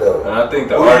with, though. And I think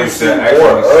the artist that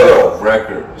actually sell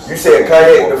records. You said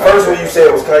Kanye. The first one you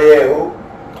said was Kanye and who?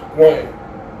 Wayne.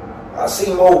 I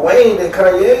see more Wayne than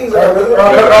Kanye.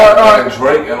 Like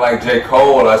Drake and like J.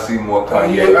 Cole, I see more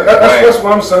Kanye. Yeah, that's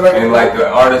what I'm saying. And like the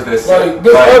artists that like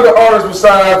there's other artists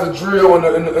besides the drill and the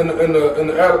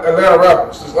Atlanta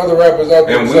rappers. There's other rappers out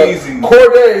there. And Weezy.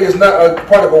 Cordae is not a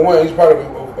part of a Wayne. He's part of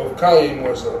Kanye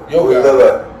more so. Who he look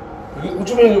like? What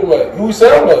you mean you look like? Who he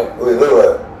sound like? Who he look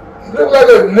like? He look like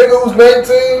a nigga who's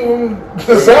 19 from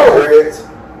the South.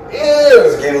 Yeah.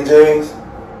 Skinny jeans.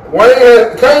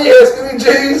 Kanye had skinny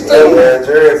jeans too. Yeah,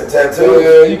 dreads and tattoos.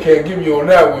 Yeah, you can't give me on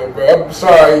that one, bro. I'm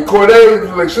sorry. Cordae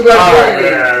like shit like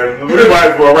that. Man, we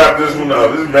might as well wrap this one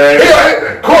up. This man.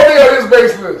 Cordae on his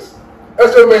base list.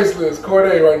 That's your base list.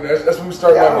 Cordae right now. That's when we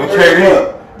start with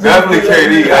KD. Definitely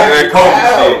KD. That Kobe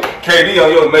shit. KD on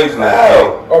your base list.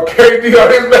 Oh, KD on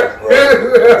his base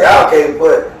list. Y'all can't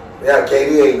put. Yeah,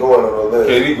 KD ain't going on the list.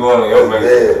 KD going on your base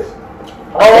list.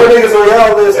 All the niggas on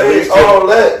y'all list ain't all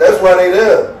that. That's why they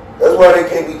there. That's why they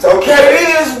can't be talking.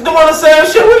 KD is doing the same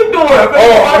shit we doing.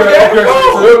 Okay.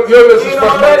 So your list is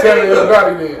Fresh Montana, Yo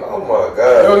Gotti then. Oh my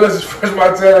God. Your list is Fresh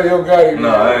Montana, Yo Gotti. No,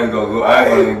 I ain't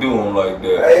gonna do them like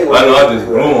that. I know I just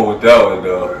blew him with that one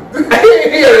though.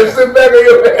 He had to sit back on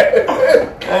your head.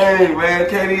 Hey man,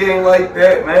 KD ain't like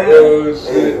that, man.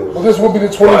 Well, this will be the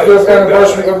 25th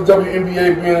anniversary of the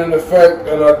WNBA being in effect,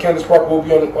 and Candace Parker will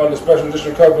be on the special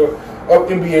edition cover of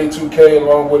NBA 2K,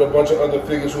 along with a bunch of other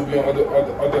figures who'll be on other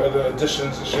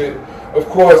editions and shit. Of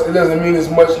course, it doesn't mean as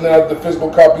much now that the physical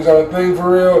copies aren't a thing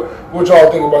for real. What y'all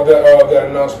think about that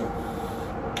announcement?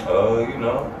 You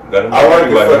know, I like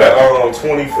it for the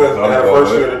 25th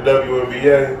anniversary of the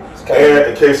WNBA. And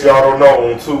in case y'all don't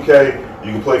know, on 2K,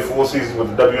 you can play full season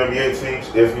with the WNBA teams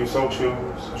if you so choose.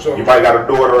 Sure. You might got a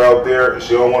daughter out there, and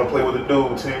she don't want to play with the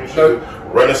dude team. She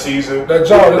run a season. Now,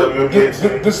 John,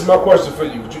 this is my question for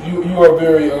you. You are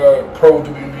very pro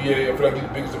WNBA. I feel like you're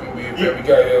the biggest WNBA fan we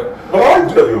got here. No, I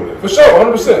like WNBA. For sure,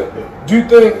 100%. Do you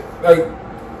think, like,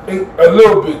 a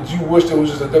little bit, do you wish there was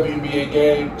just a WNBA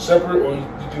game separate, or do you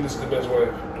think this is the best way?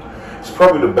 It's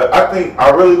probably the best. I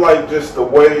really like just the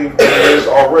way it is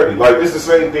already. Like, it's the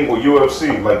same thing with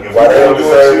UFC. Like, if why they don't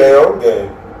deserve their own game?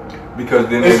 Because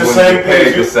then it's the same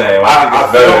thing. The same. I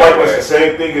feel like it's the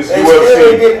same thing as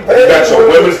UFC. You got your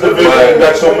women's division, you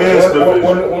got your men's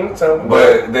division.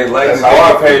 But they likeness, they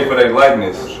get paid for their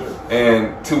likeness.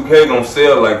 And 2K gonna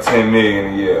sell like 10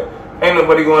 million a year. Ain't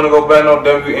nobody going to go buy no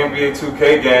WNBA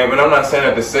 2K game, and I'm not saying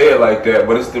that to say it like that,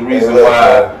 but it's the reason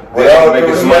why they don't make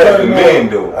as much as the men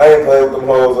do. I ain't playing with them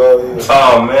hoes all year.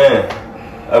 Oh man,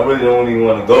 I really don't even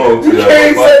want to go to that. You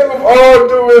can't say with all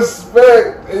due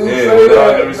respect. Yeah, with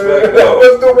all due respect. That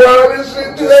was the wildest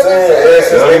shit you ever said.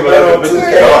 Since they been on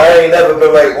 2K, I ain't never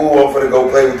been like, ooh, I'm finna go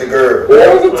play with the girl.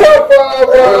 That was a top 5. I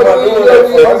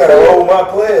gotta roll my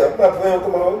player. I'm not playing with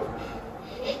them hoes.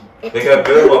 They got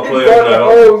basketball players now.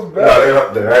 No,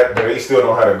 they still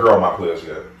don't have to grow my players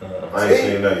yet. I ain't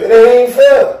seen that yet. It ain't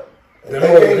fair. They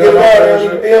can't get out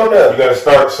there and be on there. You gotta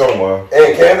start somewhere.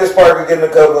 And Candace Parker getting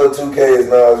a cover of 2K is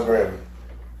Nas Grammy.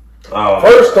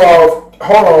 First off,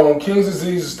 hold on, King's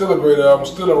Disease is still a great album,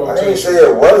 still a rotation. I didn't say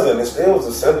it wasn't. It still was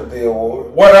a Centerpiece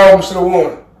Award. What album still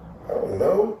won? I don't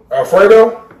know.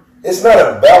 Alfredo? It's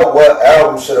not about what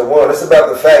album should have won. It's about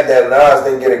the fact that Nas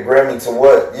didn't get a Grammy to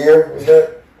what year was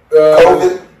that?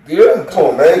 COVID? Yeah. Come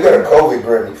on, man. You got a COVID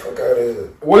Grammy. Fuck out of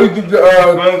here. What do you think?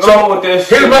 Go with this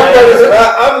shit. I'm not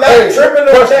tripping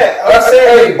on that. I'm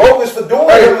saying they bogus for doing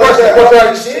it like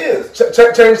that.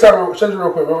 Change it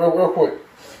real quick. Real quick.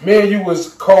 Me and you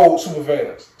was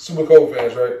Super Cold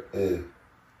fans, right? Yeah.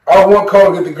 I want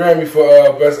Cole to get the Grammy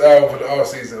for best album for the all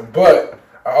season, but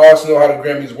I also know how the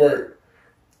Grammys work.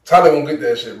 Tyler won't get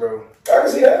that shit, bro. I can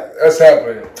see that. That's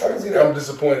happening. I can see that. I'm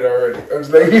disappointed already. I'm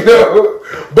just letting you know.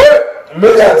 But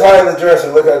look how Tyler dressed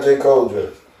and look how J. Cole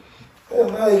dressed. Hell,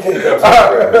 now he can't get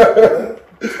to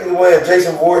he's wearing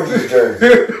Jason Voorhees jersey.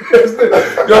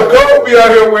 Yo, Cole be out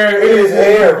here wearing his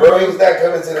hair, bro. He's not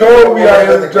coming to the Cole be out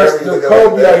here dressed.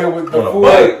 Cole be out here with the full.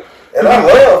 And I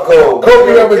love Cole. Cole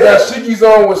be up with that shikis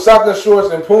on with soccer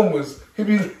shorts and Pumas. He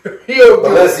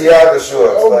Balenciaga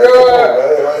shorts. Oh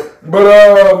God! But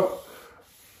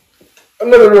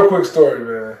another real quick story,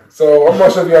 man. So I'm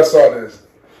not sure if y'all saw this.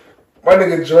 My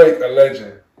nigga Drake, a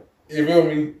legend. You feel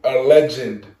me? A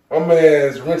legend. My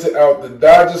man's rented out the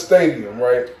Dodger Stadium,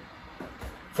 right?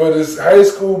 For this high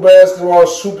school basketball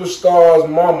superstar's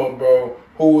mama, bro,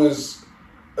 who is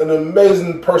an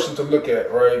amazing person to look at,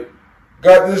 right?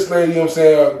 Got this lady, you know what I'm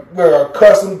saying, got a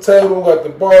custom table, got the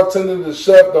bartender, the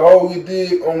chef, the whole you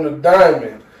dig on the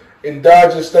diamond in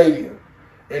Dodger Stadium.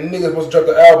 And niggas supposed to drop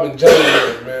the album in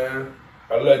January, man.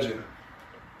 A legend.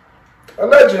 A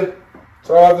legend. That's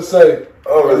all I have to say. I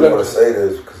don't really want to say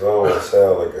this because I don't want to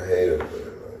sound like a hater, but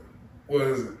like, what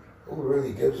is it? Who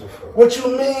really gives a fuck? What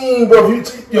you mean, bro? You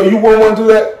wouldn't want to do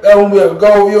that? That wouldn't be a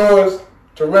goal of yours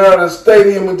to rent out a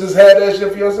stadium and just have that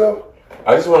shit for yourself?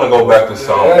 I just want to go back to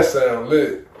something. That sound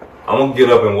lit. I'm going to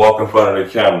get up and walk in front of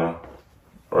the camera,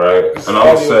 right? It's and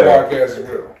I'm going to say, podcast is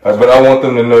real. But I want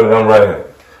them to know that I'm right here.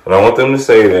 And I want them to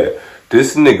say that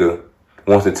this nigga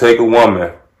wants to take a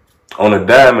woman on a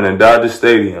diamond in Dodger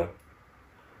Stadium,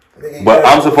 but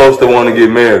I'm supposed to want to get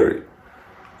married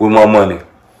with my money.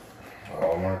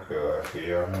 Oh my God.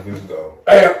 Yeah, niggas go.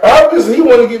 Hey, obviously he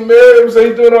want to get married, so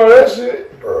he doing all that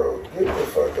shit. Bro, get the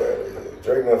fuck out of here.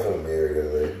 Drake not finna marry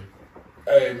that lady.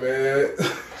 Hey, man.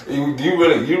 You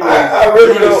really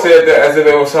said that as if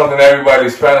it was something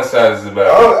everybody's fantasizes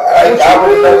about. I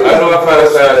know I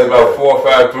fantasize about 4 or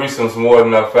 5 threesomes more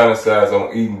than I fantasize on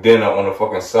eating dinner on a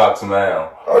fucking Sox mound.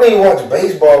 I don't even watch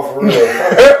baseball for real.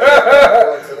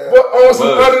 But on some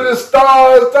Under the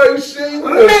Stars type shit.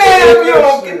 Man, you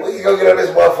don't get. We gonna get on this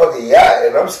motherfucking yacht,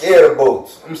 and I'm scared of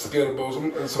boats. I'm scared of boats.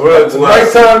 It's a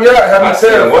nighttime yacht. Have me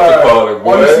terrified. What you call it,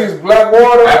 boy? All you see is black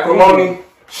water. Acrimony.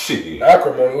 Shit.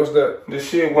 Acrimony, what's that? The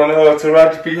shit when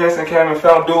Taraji P. Henson came and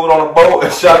found dude on a boat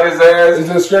and shot his ass. Is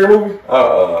it a scary movie?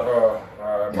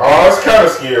 It's kind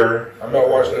of scary. I'm not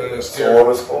watching it. It's scary.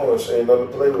 She ain't nothing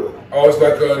to play with. Oh, it's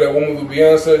like that one movie with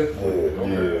Beyonce?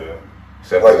 Yeah.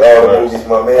 Except like all the movies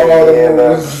my man all the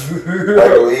movies.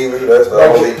 Michael Ealy, that's the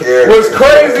only character. What's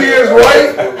crazy is,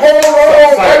 right? Hold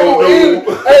on, Michael Ealy.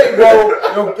 Hey, bro.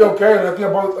 Yo, Karen, I think I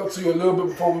brought it up to you a little bit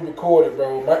before we recorded,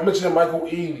 bro. Mentioning Michael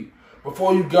Ealy.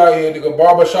 Before you got here, nigga,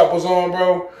 Barbershop was on,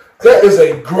 bro. That is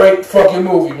a great fucking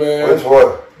movie, man. Which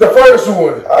one? The first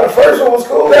one. The first one was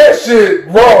cool. That shit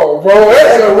raw, bro.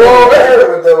 That shit raw.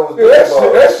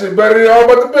 That shit better than All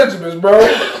About the Benjamins, bro.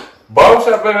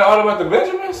 Barbershop better than All About the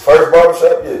Benjamins? First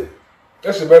Barbershop, yeah.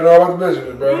 That shit better than All About the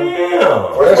Benjamins, bro.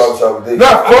 Yeah. First Barbershop was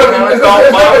not funny. It's not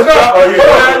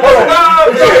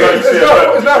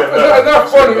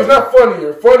funny. It's not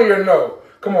funnier. Funnier, no.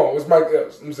 Come on, it's Mike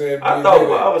Epps. I'm saying. I thought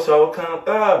Barbershop was kind of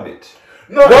garbage.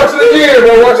 No, watch it again,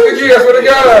 bro. Watch it again. I swear to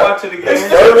God. Watch it again.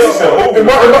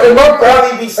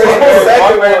 Probably be saying the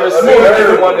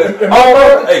second one.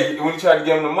 Hey, when you try to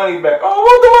give him the money back,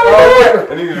 what the money back?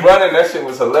 And he was running. That shit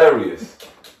was hilarious.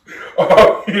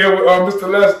 Oh, yeah, with Mr.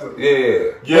 Lester.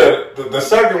 Yeah. The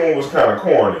second one was kind of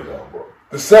corny though, bro.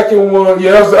 The second one,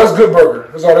 yeah, that was Good Burger.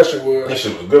 That's all that shit was. That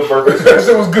shit was Good Burger. That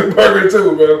shit was Good Burger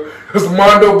too, man. It was the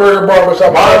Mondo Burger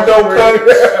Barbershop. Mondo Cuts.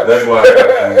 That's why.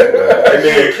 And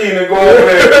then Keenan go over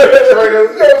there.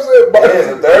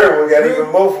 Yeah, the third one got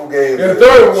even more games. Yeah, the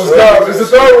third one was garbage. The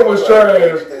third one was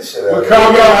trash. We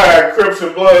had Crips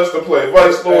and Bloods to play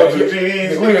Vice Lords and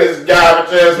GDs. Look at this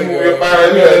garbage ass movie about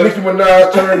it. Yeah, Nicki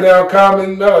Minaj turned down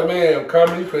Common. No, man,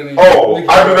 Common, you couldn't even. Oh,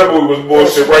 I knew that movie was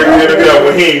bullshit right there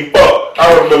when he ain't fucked.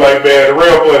 I would have been like, man, the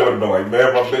real play would have been like,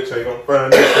 man, my bitch ain't gonna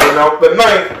find this thing out the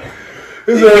night.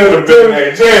 He would have been in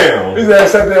that jam. His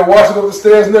ass sat there washing up the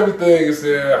stairs and everything and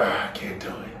said, I can't do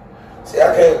it. See,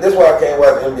 this is why I can't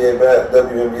watch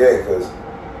WNBA, because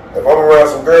if I'm around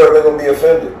some girls, they're gonna be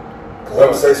offended. Because I'm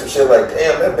gonna say some shit like,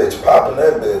 damn, that bitch popping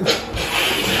that bitch.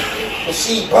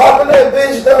 She popping that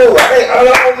bitch though. I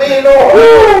don't mean no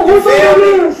harm. You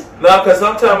feel me? Nah, cause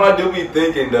sometimes I do be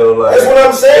thinking though, like that's what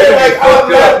I'm saying. Like I'm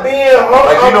not being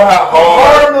like you know how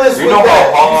harmless. You know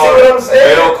how hard. You see what I'm saying?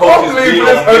 They don't coaches be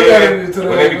on men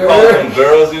when they be calling them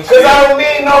girls and shit. Cause I don't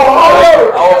mean no harm.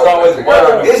 I was always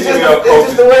wondering. It's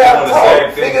just the way I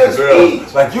talk. Figures speech.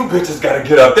 Like you bitches gotta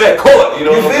get up that court. You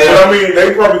know what I'm saying? I mean,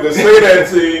 they probably could say that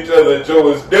to each other.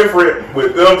 Joe is different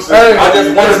with them. I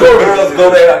just wanted the girls go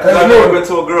there because I've never been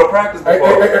to a girl practice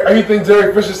before. You think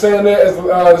Derek Fisher saying that as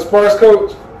the Spurs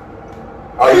coach?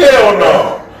 Oh, hell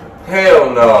no.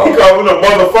 Hell no. He calling them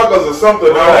motherfuckers or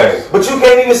something else. But you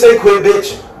can't even say quit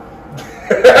bitching.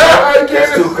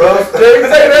 That's too close. Can't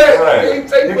say that. Right.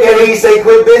 You can't even say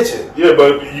quit bitching. Yeah,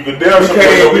 but you can damn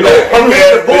sure be like, I'm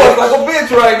being divorced like a bitch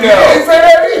right now. You can't say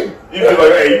that either. You be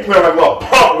like, hey, you playing like a little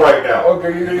punk right now.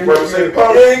 Okay, you want to say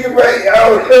punk? Yeah, you can break. I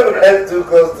don't know. That's too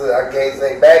close to. I can't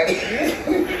say back.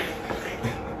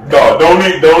 No, don't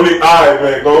eat. Alright,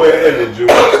 man, go ahead and Juice.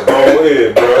 Go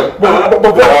ahead, bro.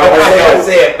 I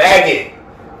said bag it.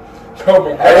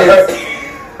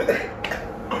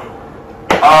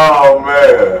 Oh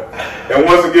man! And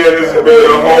once again, this has been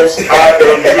your host, I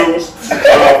am Juice.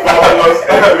 Follow us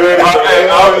at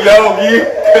Yogi.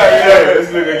 Yeah, this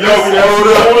nigga Yogi.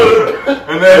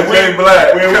 And then Jay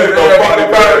Black. We ain't gonna body.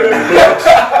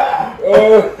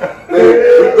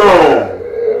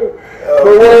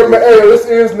 But word, man, hey, this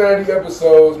is 90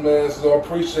 episodes, man. So I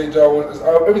appreciate y'all.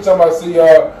 Every time I see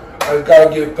y'all, I gotta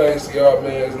give thanks to y'all,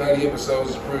 man. It's 90 episodes.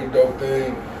 It's a pretty dope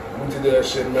thing. We did that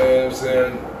shit, man. You know what I'm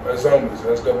saying? As homies,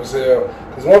 that's dope as hell.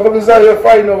 Because motherfuckers out here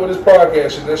fighting over this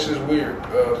podcast shit. That shit's weird.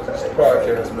 It's a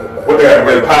podcast, man. What they got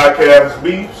to podcast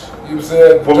beefs? You know what I'm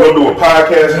saying? We're gonna do a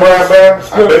podcast drive-by.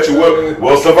 I bet you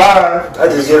we'll survive. I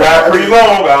just survive pretty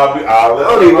long. I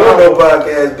don't even want no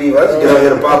podcast beef. I just get out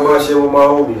here and pop my shit with my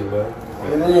homies, man.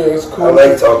 Yeah, it's cool. I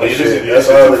like talking shit. That's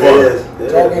all it is.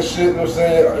 Talking shit, you know what I'm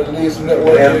saying? At least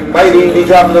networking. Might even be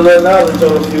dropping a little knowledge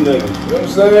on a few niggas. You know what I'm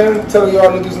saying? Telling y'all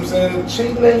niggas, I'm saying,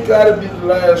 cheating ain't gotta be the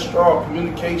last straw.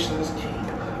 Communication is key.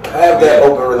 Have that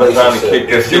open relationship.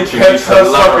 You catch her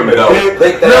sucking though. No,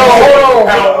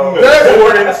 hold on. That's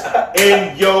importance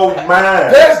in your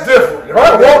mind. That's different. If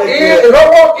I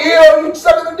walk in, you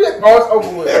sucking the dick, oh, it's over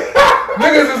with.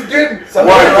 Niggas is getting.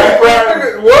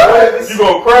 What? You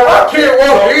gonna cry? I can't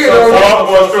walk in. I'm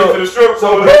going straight to the strip.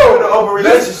 So if you're in an open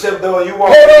relationship though, you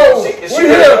want hold on. We here.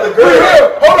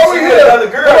 Hold on, we here.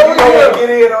 Another girl. You don't want to get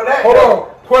in on that. Hold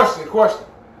on. Question.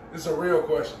 It's a real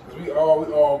question because we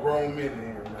all grown men in here.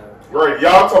 Right,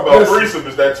 y'all talk about threesome.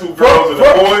 Is that two girls and a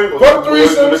boy, or fuck two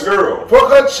boys and a threesomes, girl?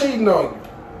 Fuck her cheating on you.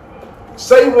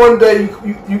 Say one day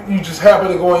you just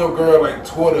happen to go on your girl like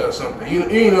Twitter or something. You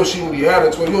ain't know she really had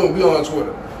a Twitter. You don't be on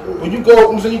Twitter. But you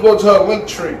go to her link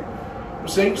tree. I'm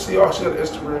saying you see all shit on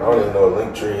Instagram. I don't even know what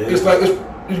link tree is. It's like if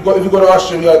you go to our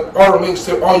shit, you got all the links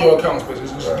to all your accounts. But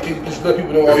it's let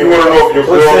people know. If you want to know if your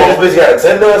girl, this bitch got a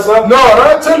Tinder or something? No,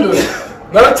 not a Tinder.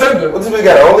 Not a Tinder. What this bitch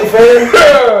got an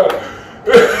OnlyFans?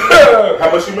 How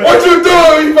much you make? What you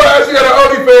doing? You find she got an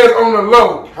OnlyFans on the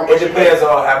low. It depends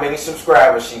on how many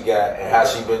subscribers she got and how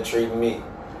she been treating me.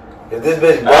 If this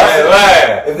bitch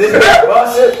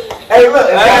busted, hey look,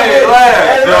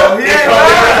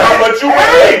 how much you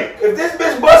make? If this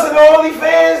bitch busting on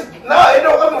OnlyFans, no, it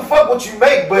don't give a fuck what you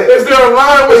make. But is there a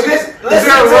line where she? Let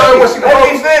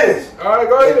me finish. All right,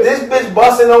 go ahead. If this bitch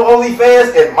busting on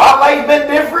OnlyFans and my life been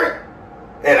different,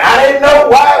 and I didn't know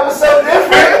why it was so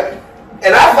different.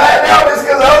 And I find out it's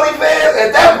because OnlyFans. At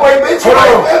that point, bitch, you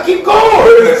might well keep going.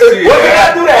 What we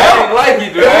gotta do to help? I ain't like you,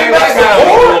 dude. I ain't like how I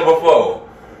was doing before.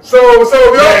 So let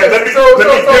me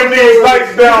dim these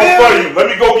lights down for you. Let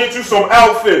me go get you some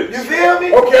outfits. You feel me?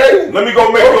 Okay. Let me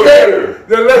go make you better.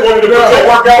 Then let's put your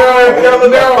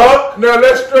workout. Now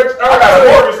let's stretch out. I got a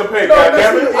mortgage to pay.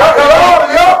 Goddamn it!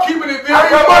 Y'all keeping it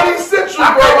very money central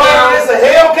right now. It's a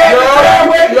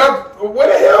Hellcat. Where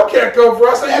the Hellcat come from?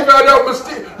 I said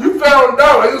you found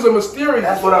out like it was a mysterious.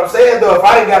 That's what I'm saying though. If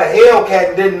I didn't got a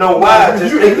Hellcat and didn't know why,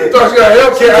 you thought she got a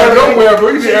Hellcat out of nowhere,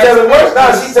 but you didn't ask the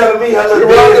question. She telling me her little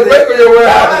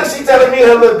business. She telling me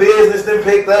her little business then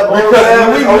picked up.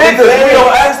 Because we niggas, we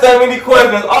don't ask that many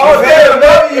questions. Oh damn,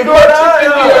 you doing that? If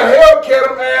you a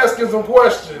Hellcat, I'm asking some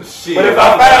questions. But if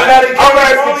I found out I'm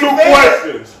asking two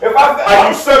questions. Are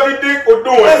you sucking dick or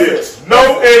doing this? No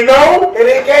and no. And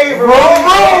it came from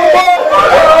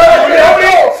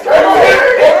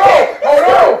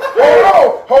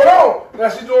Hold on. Now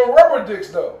she's doing rubber dicks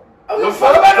though. I'll go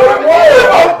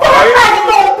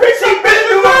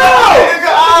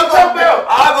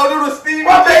do the Stevie J.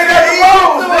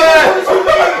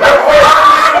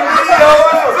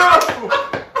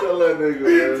 Tell that nigga,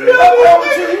 man. You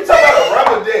talking about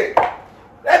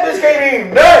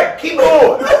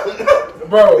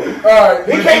Bro, alright.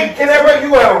 He can't, can that rubber,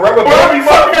 you have a rubber But band? if you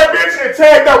fucking that bitch and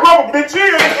tag that rubber bitch in,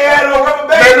 He can't have no rubber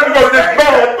band. man, let me go to this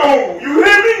bathroom. You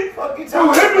hear me? Fuck you You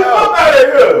talking hit me about? up out of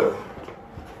here.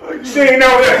 She ain't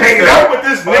out there hanging out with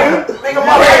this nigga. Nigga,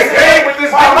 my license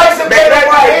plate on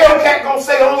my Hellcat gonna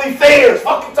say OnlyFans.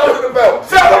 Fuck you talking about?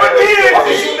 Tell him again.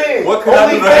 What you mean? What can I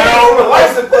do to OnlyFans help? on the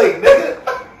license plate, nigga.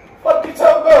 Fuck you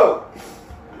talking about?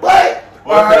 What?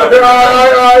 Alright.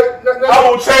 I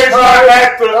will change my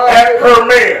actor at her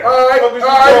man. Alright.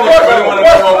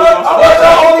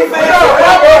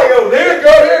 Here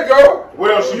you go. What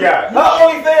else you got? Her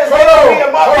OnlyFans Hold ain't me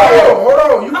and my bio.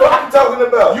 on. You What you talking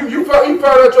about? You found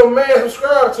out your man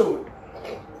subscribed to it.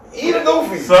 Eat a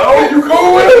goofy. So You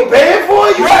cool with He it? paying for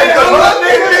it? You Right, paying for it,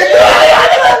 nigga?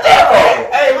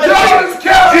 Hey, Y'all is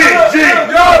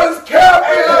capping. Y'all is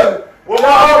capping. When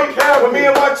me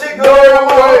and my chick go No around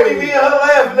my way. homie, me and her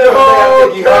laughing every day. I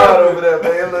think he hard over there,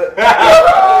 man. Look. You know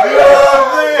what I'm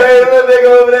saying? That nigga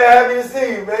over there happy to see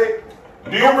you, man.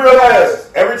 Do you realize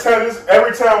every time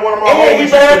one of my Yeah, he homies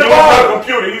used to banned use the ball. my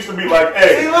computer, he used to be like,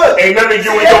 "Hey, See, look. ain't none of you See,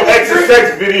 in your that's the extra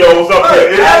sex videos up Look,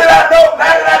 there." now that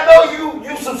I know you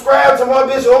subscribe to my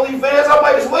bitch OnlyFans, I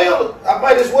might as well,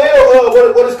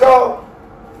 what it's called?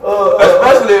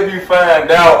 especially if you find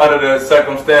out under the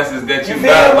circumstances that you You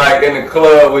got feel? like in the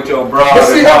club with your bra. But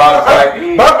see, I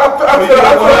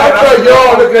feel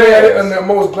y'all looking at it in the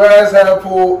most glass half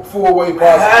full way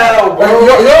possible. How, bro?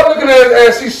 Like, y'all looking at it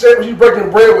as she's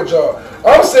breaking bread with y'all.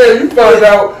 I'm saying you found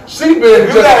out she been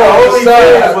If just you got on the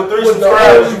OnlyFans side with 3 with the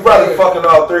subscribers, you probably OnlyFans. fucking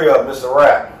all 3 of them. It's a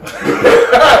wrap.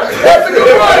 That's a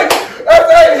good point. That's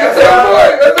a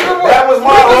good point. That was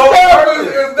my whole subscribers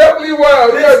purpose. is definitely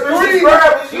wild. You got 3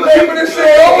 subscribers. You keeping this shit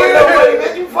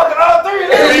going. You fucking all 3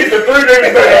 of them. These the 3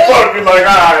 niggas that fuck you like,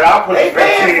 all right, I'll put They 15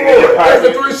 paying in for your it. That's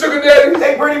the pocket. 3 sugar daddies.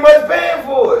 They pretty much paying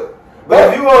for it. But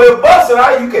if you on here busting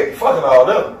out, you can't be fucking all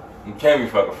them. You can't be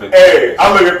fucking 50. Hey,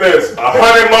 I look at this.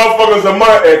 100 motherfuckers a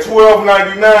month at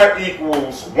 $12.99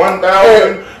 equals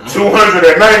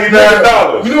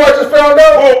 $1,299. You know what I just found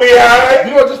out? We'll be high. You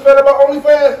know what I just found out about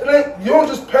OnlyFans? You don't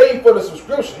just pay for the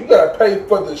subscription. You gotta pay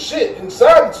for the shit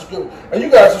inside the subscription, and you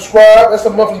gotta subscribe. That's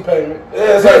a monthly payment.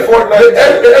 Yeah, it's like $49.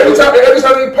 Every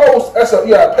time they post,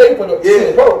 you gotta pay for the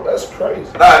post. That's crazy.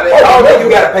 Nah, I don't think you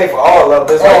gotta pay for all of them.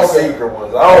 There's like secret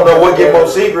ones. I don't know what get more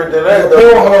secret than that.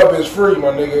 Pornhub is free, my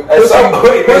nigga. At some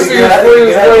point, Pussy nigga, is I free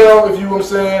think as you well. If you know what I'm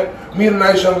saying, meet a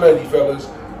nice young lady, fellas.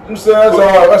 I'm saying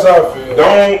that's how I feel.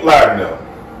 Don't lie to them.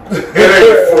 It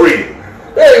ain't free.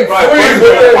 It ain't free,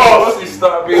 but Once you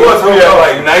start being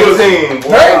like 19.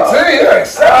 19, like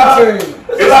 17.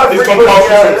 It's gonna cost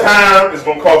you some time. It's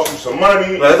gonna cost you some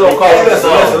money. It's gonna cost you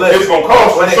Listen. It's gonna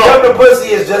cost When you it comes to something. pussy,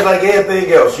 it's just like anything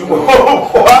else. You want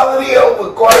quality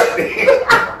over quantity.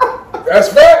 That's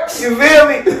facts. You feel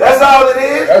me? That's all it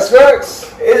is. That's facts.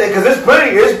 Because it's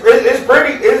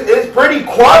pretty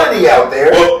quantity out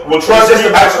there. Well, trust It's me,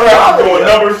 just I about tried to do a quality.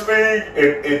 numbers thing.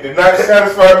 It did not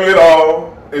satisfy me at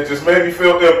all. It just made me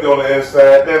feel empty on the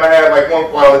inside. Then I had like one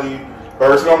quality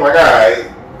person. I'm like, all right,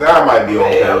 that might be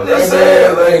okay. Yeah, I'm just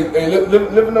saying,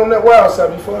 Living on that wild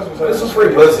side be fun. There's some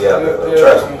free pussy out there, though. Yeah,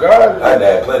 Trust me. God, I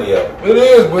had plenty of them. it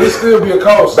is, but it still be a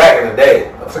cost. Back in the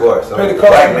day, of course. Pay the Black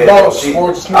cost of men the don't boss, cheat.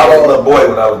 sports, I was a snoop little boy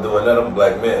when I was doing that. I'm a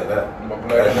black man now. I'm a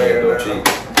black man don't now. cheat.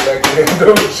 Black man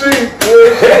don't cheat.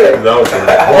 No,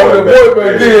 I'm a boy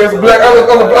back then. I was a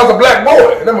black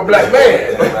boy, and I'm a black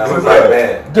man. I'm a black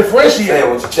man. Differentiate. Say it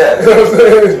with your chest. You know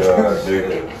what I'm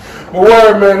saying? But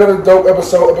word, man, another dope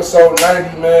episode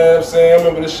 90, man. I'm saying, I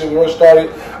remember this shit when it first started.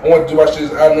 I wanted to do my shit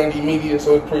as I90 Media,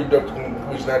 so it's pretty dope to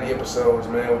reach 90 episodes,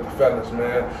 man, with the fellas,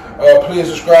 man. Please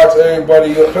subscribe to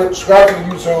everybody. Subscribe to the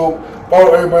YouTube.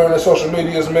 Follow everybody on their social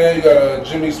medias, man. You got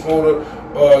Jimmy Smoother,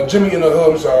 Jimmy in the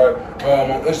Hood, I'm sorry,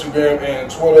 on Instagram and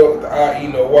Twitter, the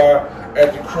IE-NO-Y,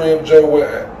 at the Crib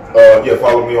Joe. Yeah,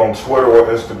 follow me on Twitter or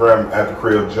Instagram at the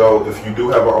Crib Joe. If you do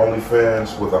have an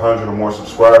OnlyFans with 100 or more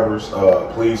subscribers,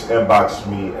 please inbox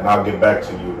me and I'll get back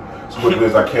to you as quickly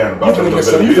as I can about You the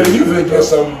finna get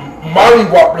some Molly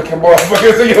Wop looking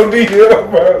motherfuckers in your DM,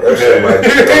 bro.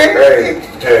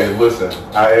 Hey, listen,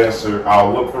 I'll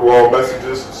look through all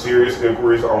messages, serious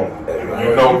inquiries only. You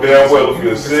know damn well if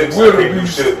you're 6, I can't do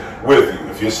shit with you.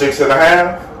 If you're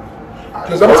 6.5,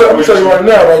 because I'm telling you right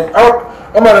now, right?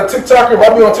 I'm not a TikToker, but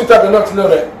I be on TikTok enough to know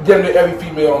that damn near every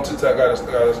female on TikTok got his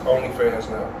OnlyFans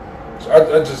now. So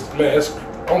I just, man, it's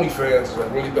OnlyFans is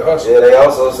like really the hustle. Yeah, they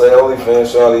also say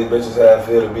OnlyFans show all these bitches how it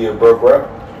feel to be a broke rapper.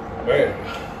 Man.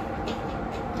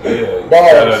 Yeah,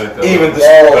 Balls. Even the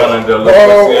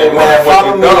balls. man,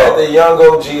 follow me at the Young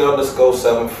OG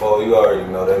 _74. You already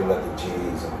know they let the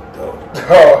G's and though.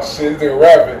 Oh shit, they're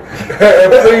rapping.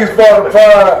 And please follow the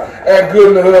pod at Good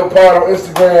in the Hood Pod on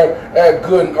Instagram, at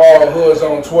Good in All Hoods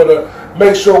on Twitter.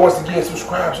 Make sure once again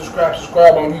subscribe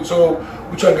on YouTube.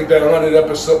 We trying to get that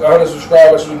 100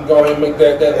 subscribers so we can go ahead and make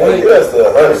that link. Yes, we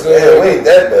ain't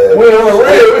that bad.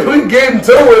 We getting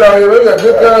to it out here. We got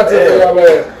good content, y'all,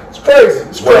 man. It's crazy.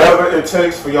 Whatever it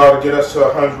takes for y'all to get us to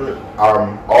 100,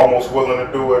 I'm almost willing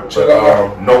to do it.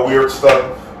 But no weird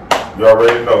stuff. You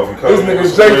already know. This nigga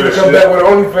Jake to come back with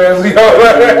OnlyFans.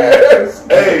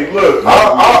 Hey, look,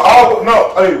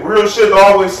 hey, real shit.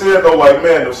 I always said though, like,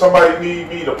 man, if somebody need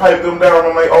me to pipe them down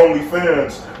on their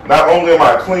OnlyFans, not only am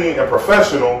I clean and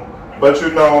professional, but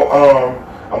you know,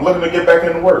 I'm looking to get back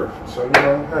into work. So, you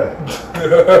know, hey.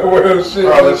 Well, shit.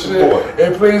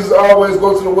 And please, as always,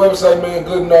 go to the website, man,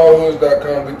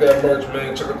 goodandallhoods.com. Get that merch,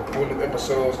 man. Check out the full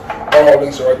episodes. All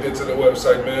links are right there to the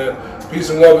website, man. Peace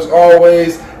and love as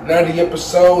always. 90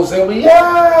 episodes, and we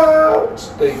out.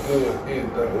 Stay good in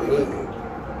the hood.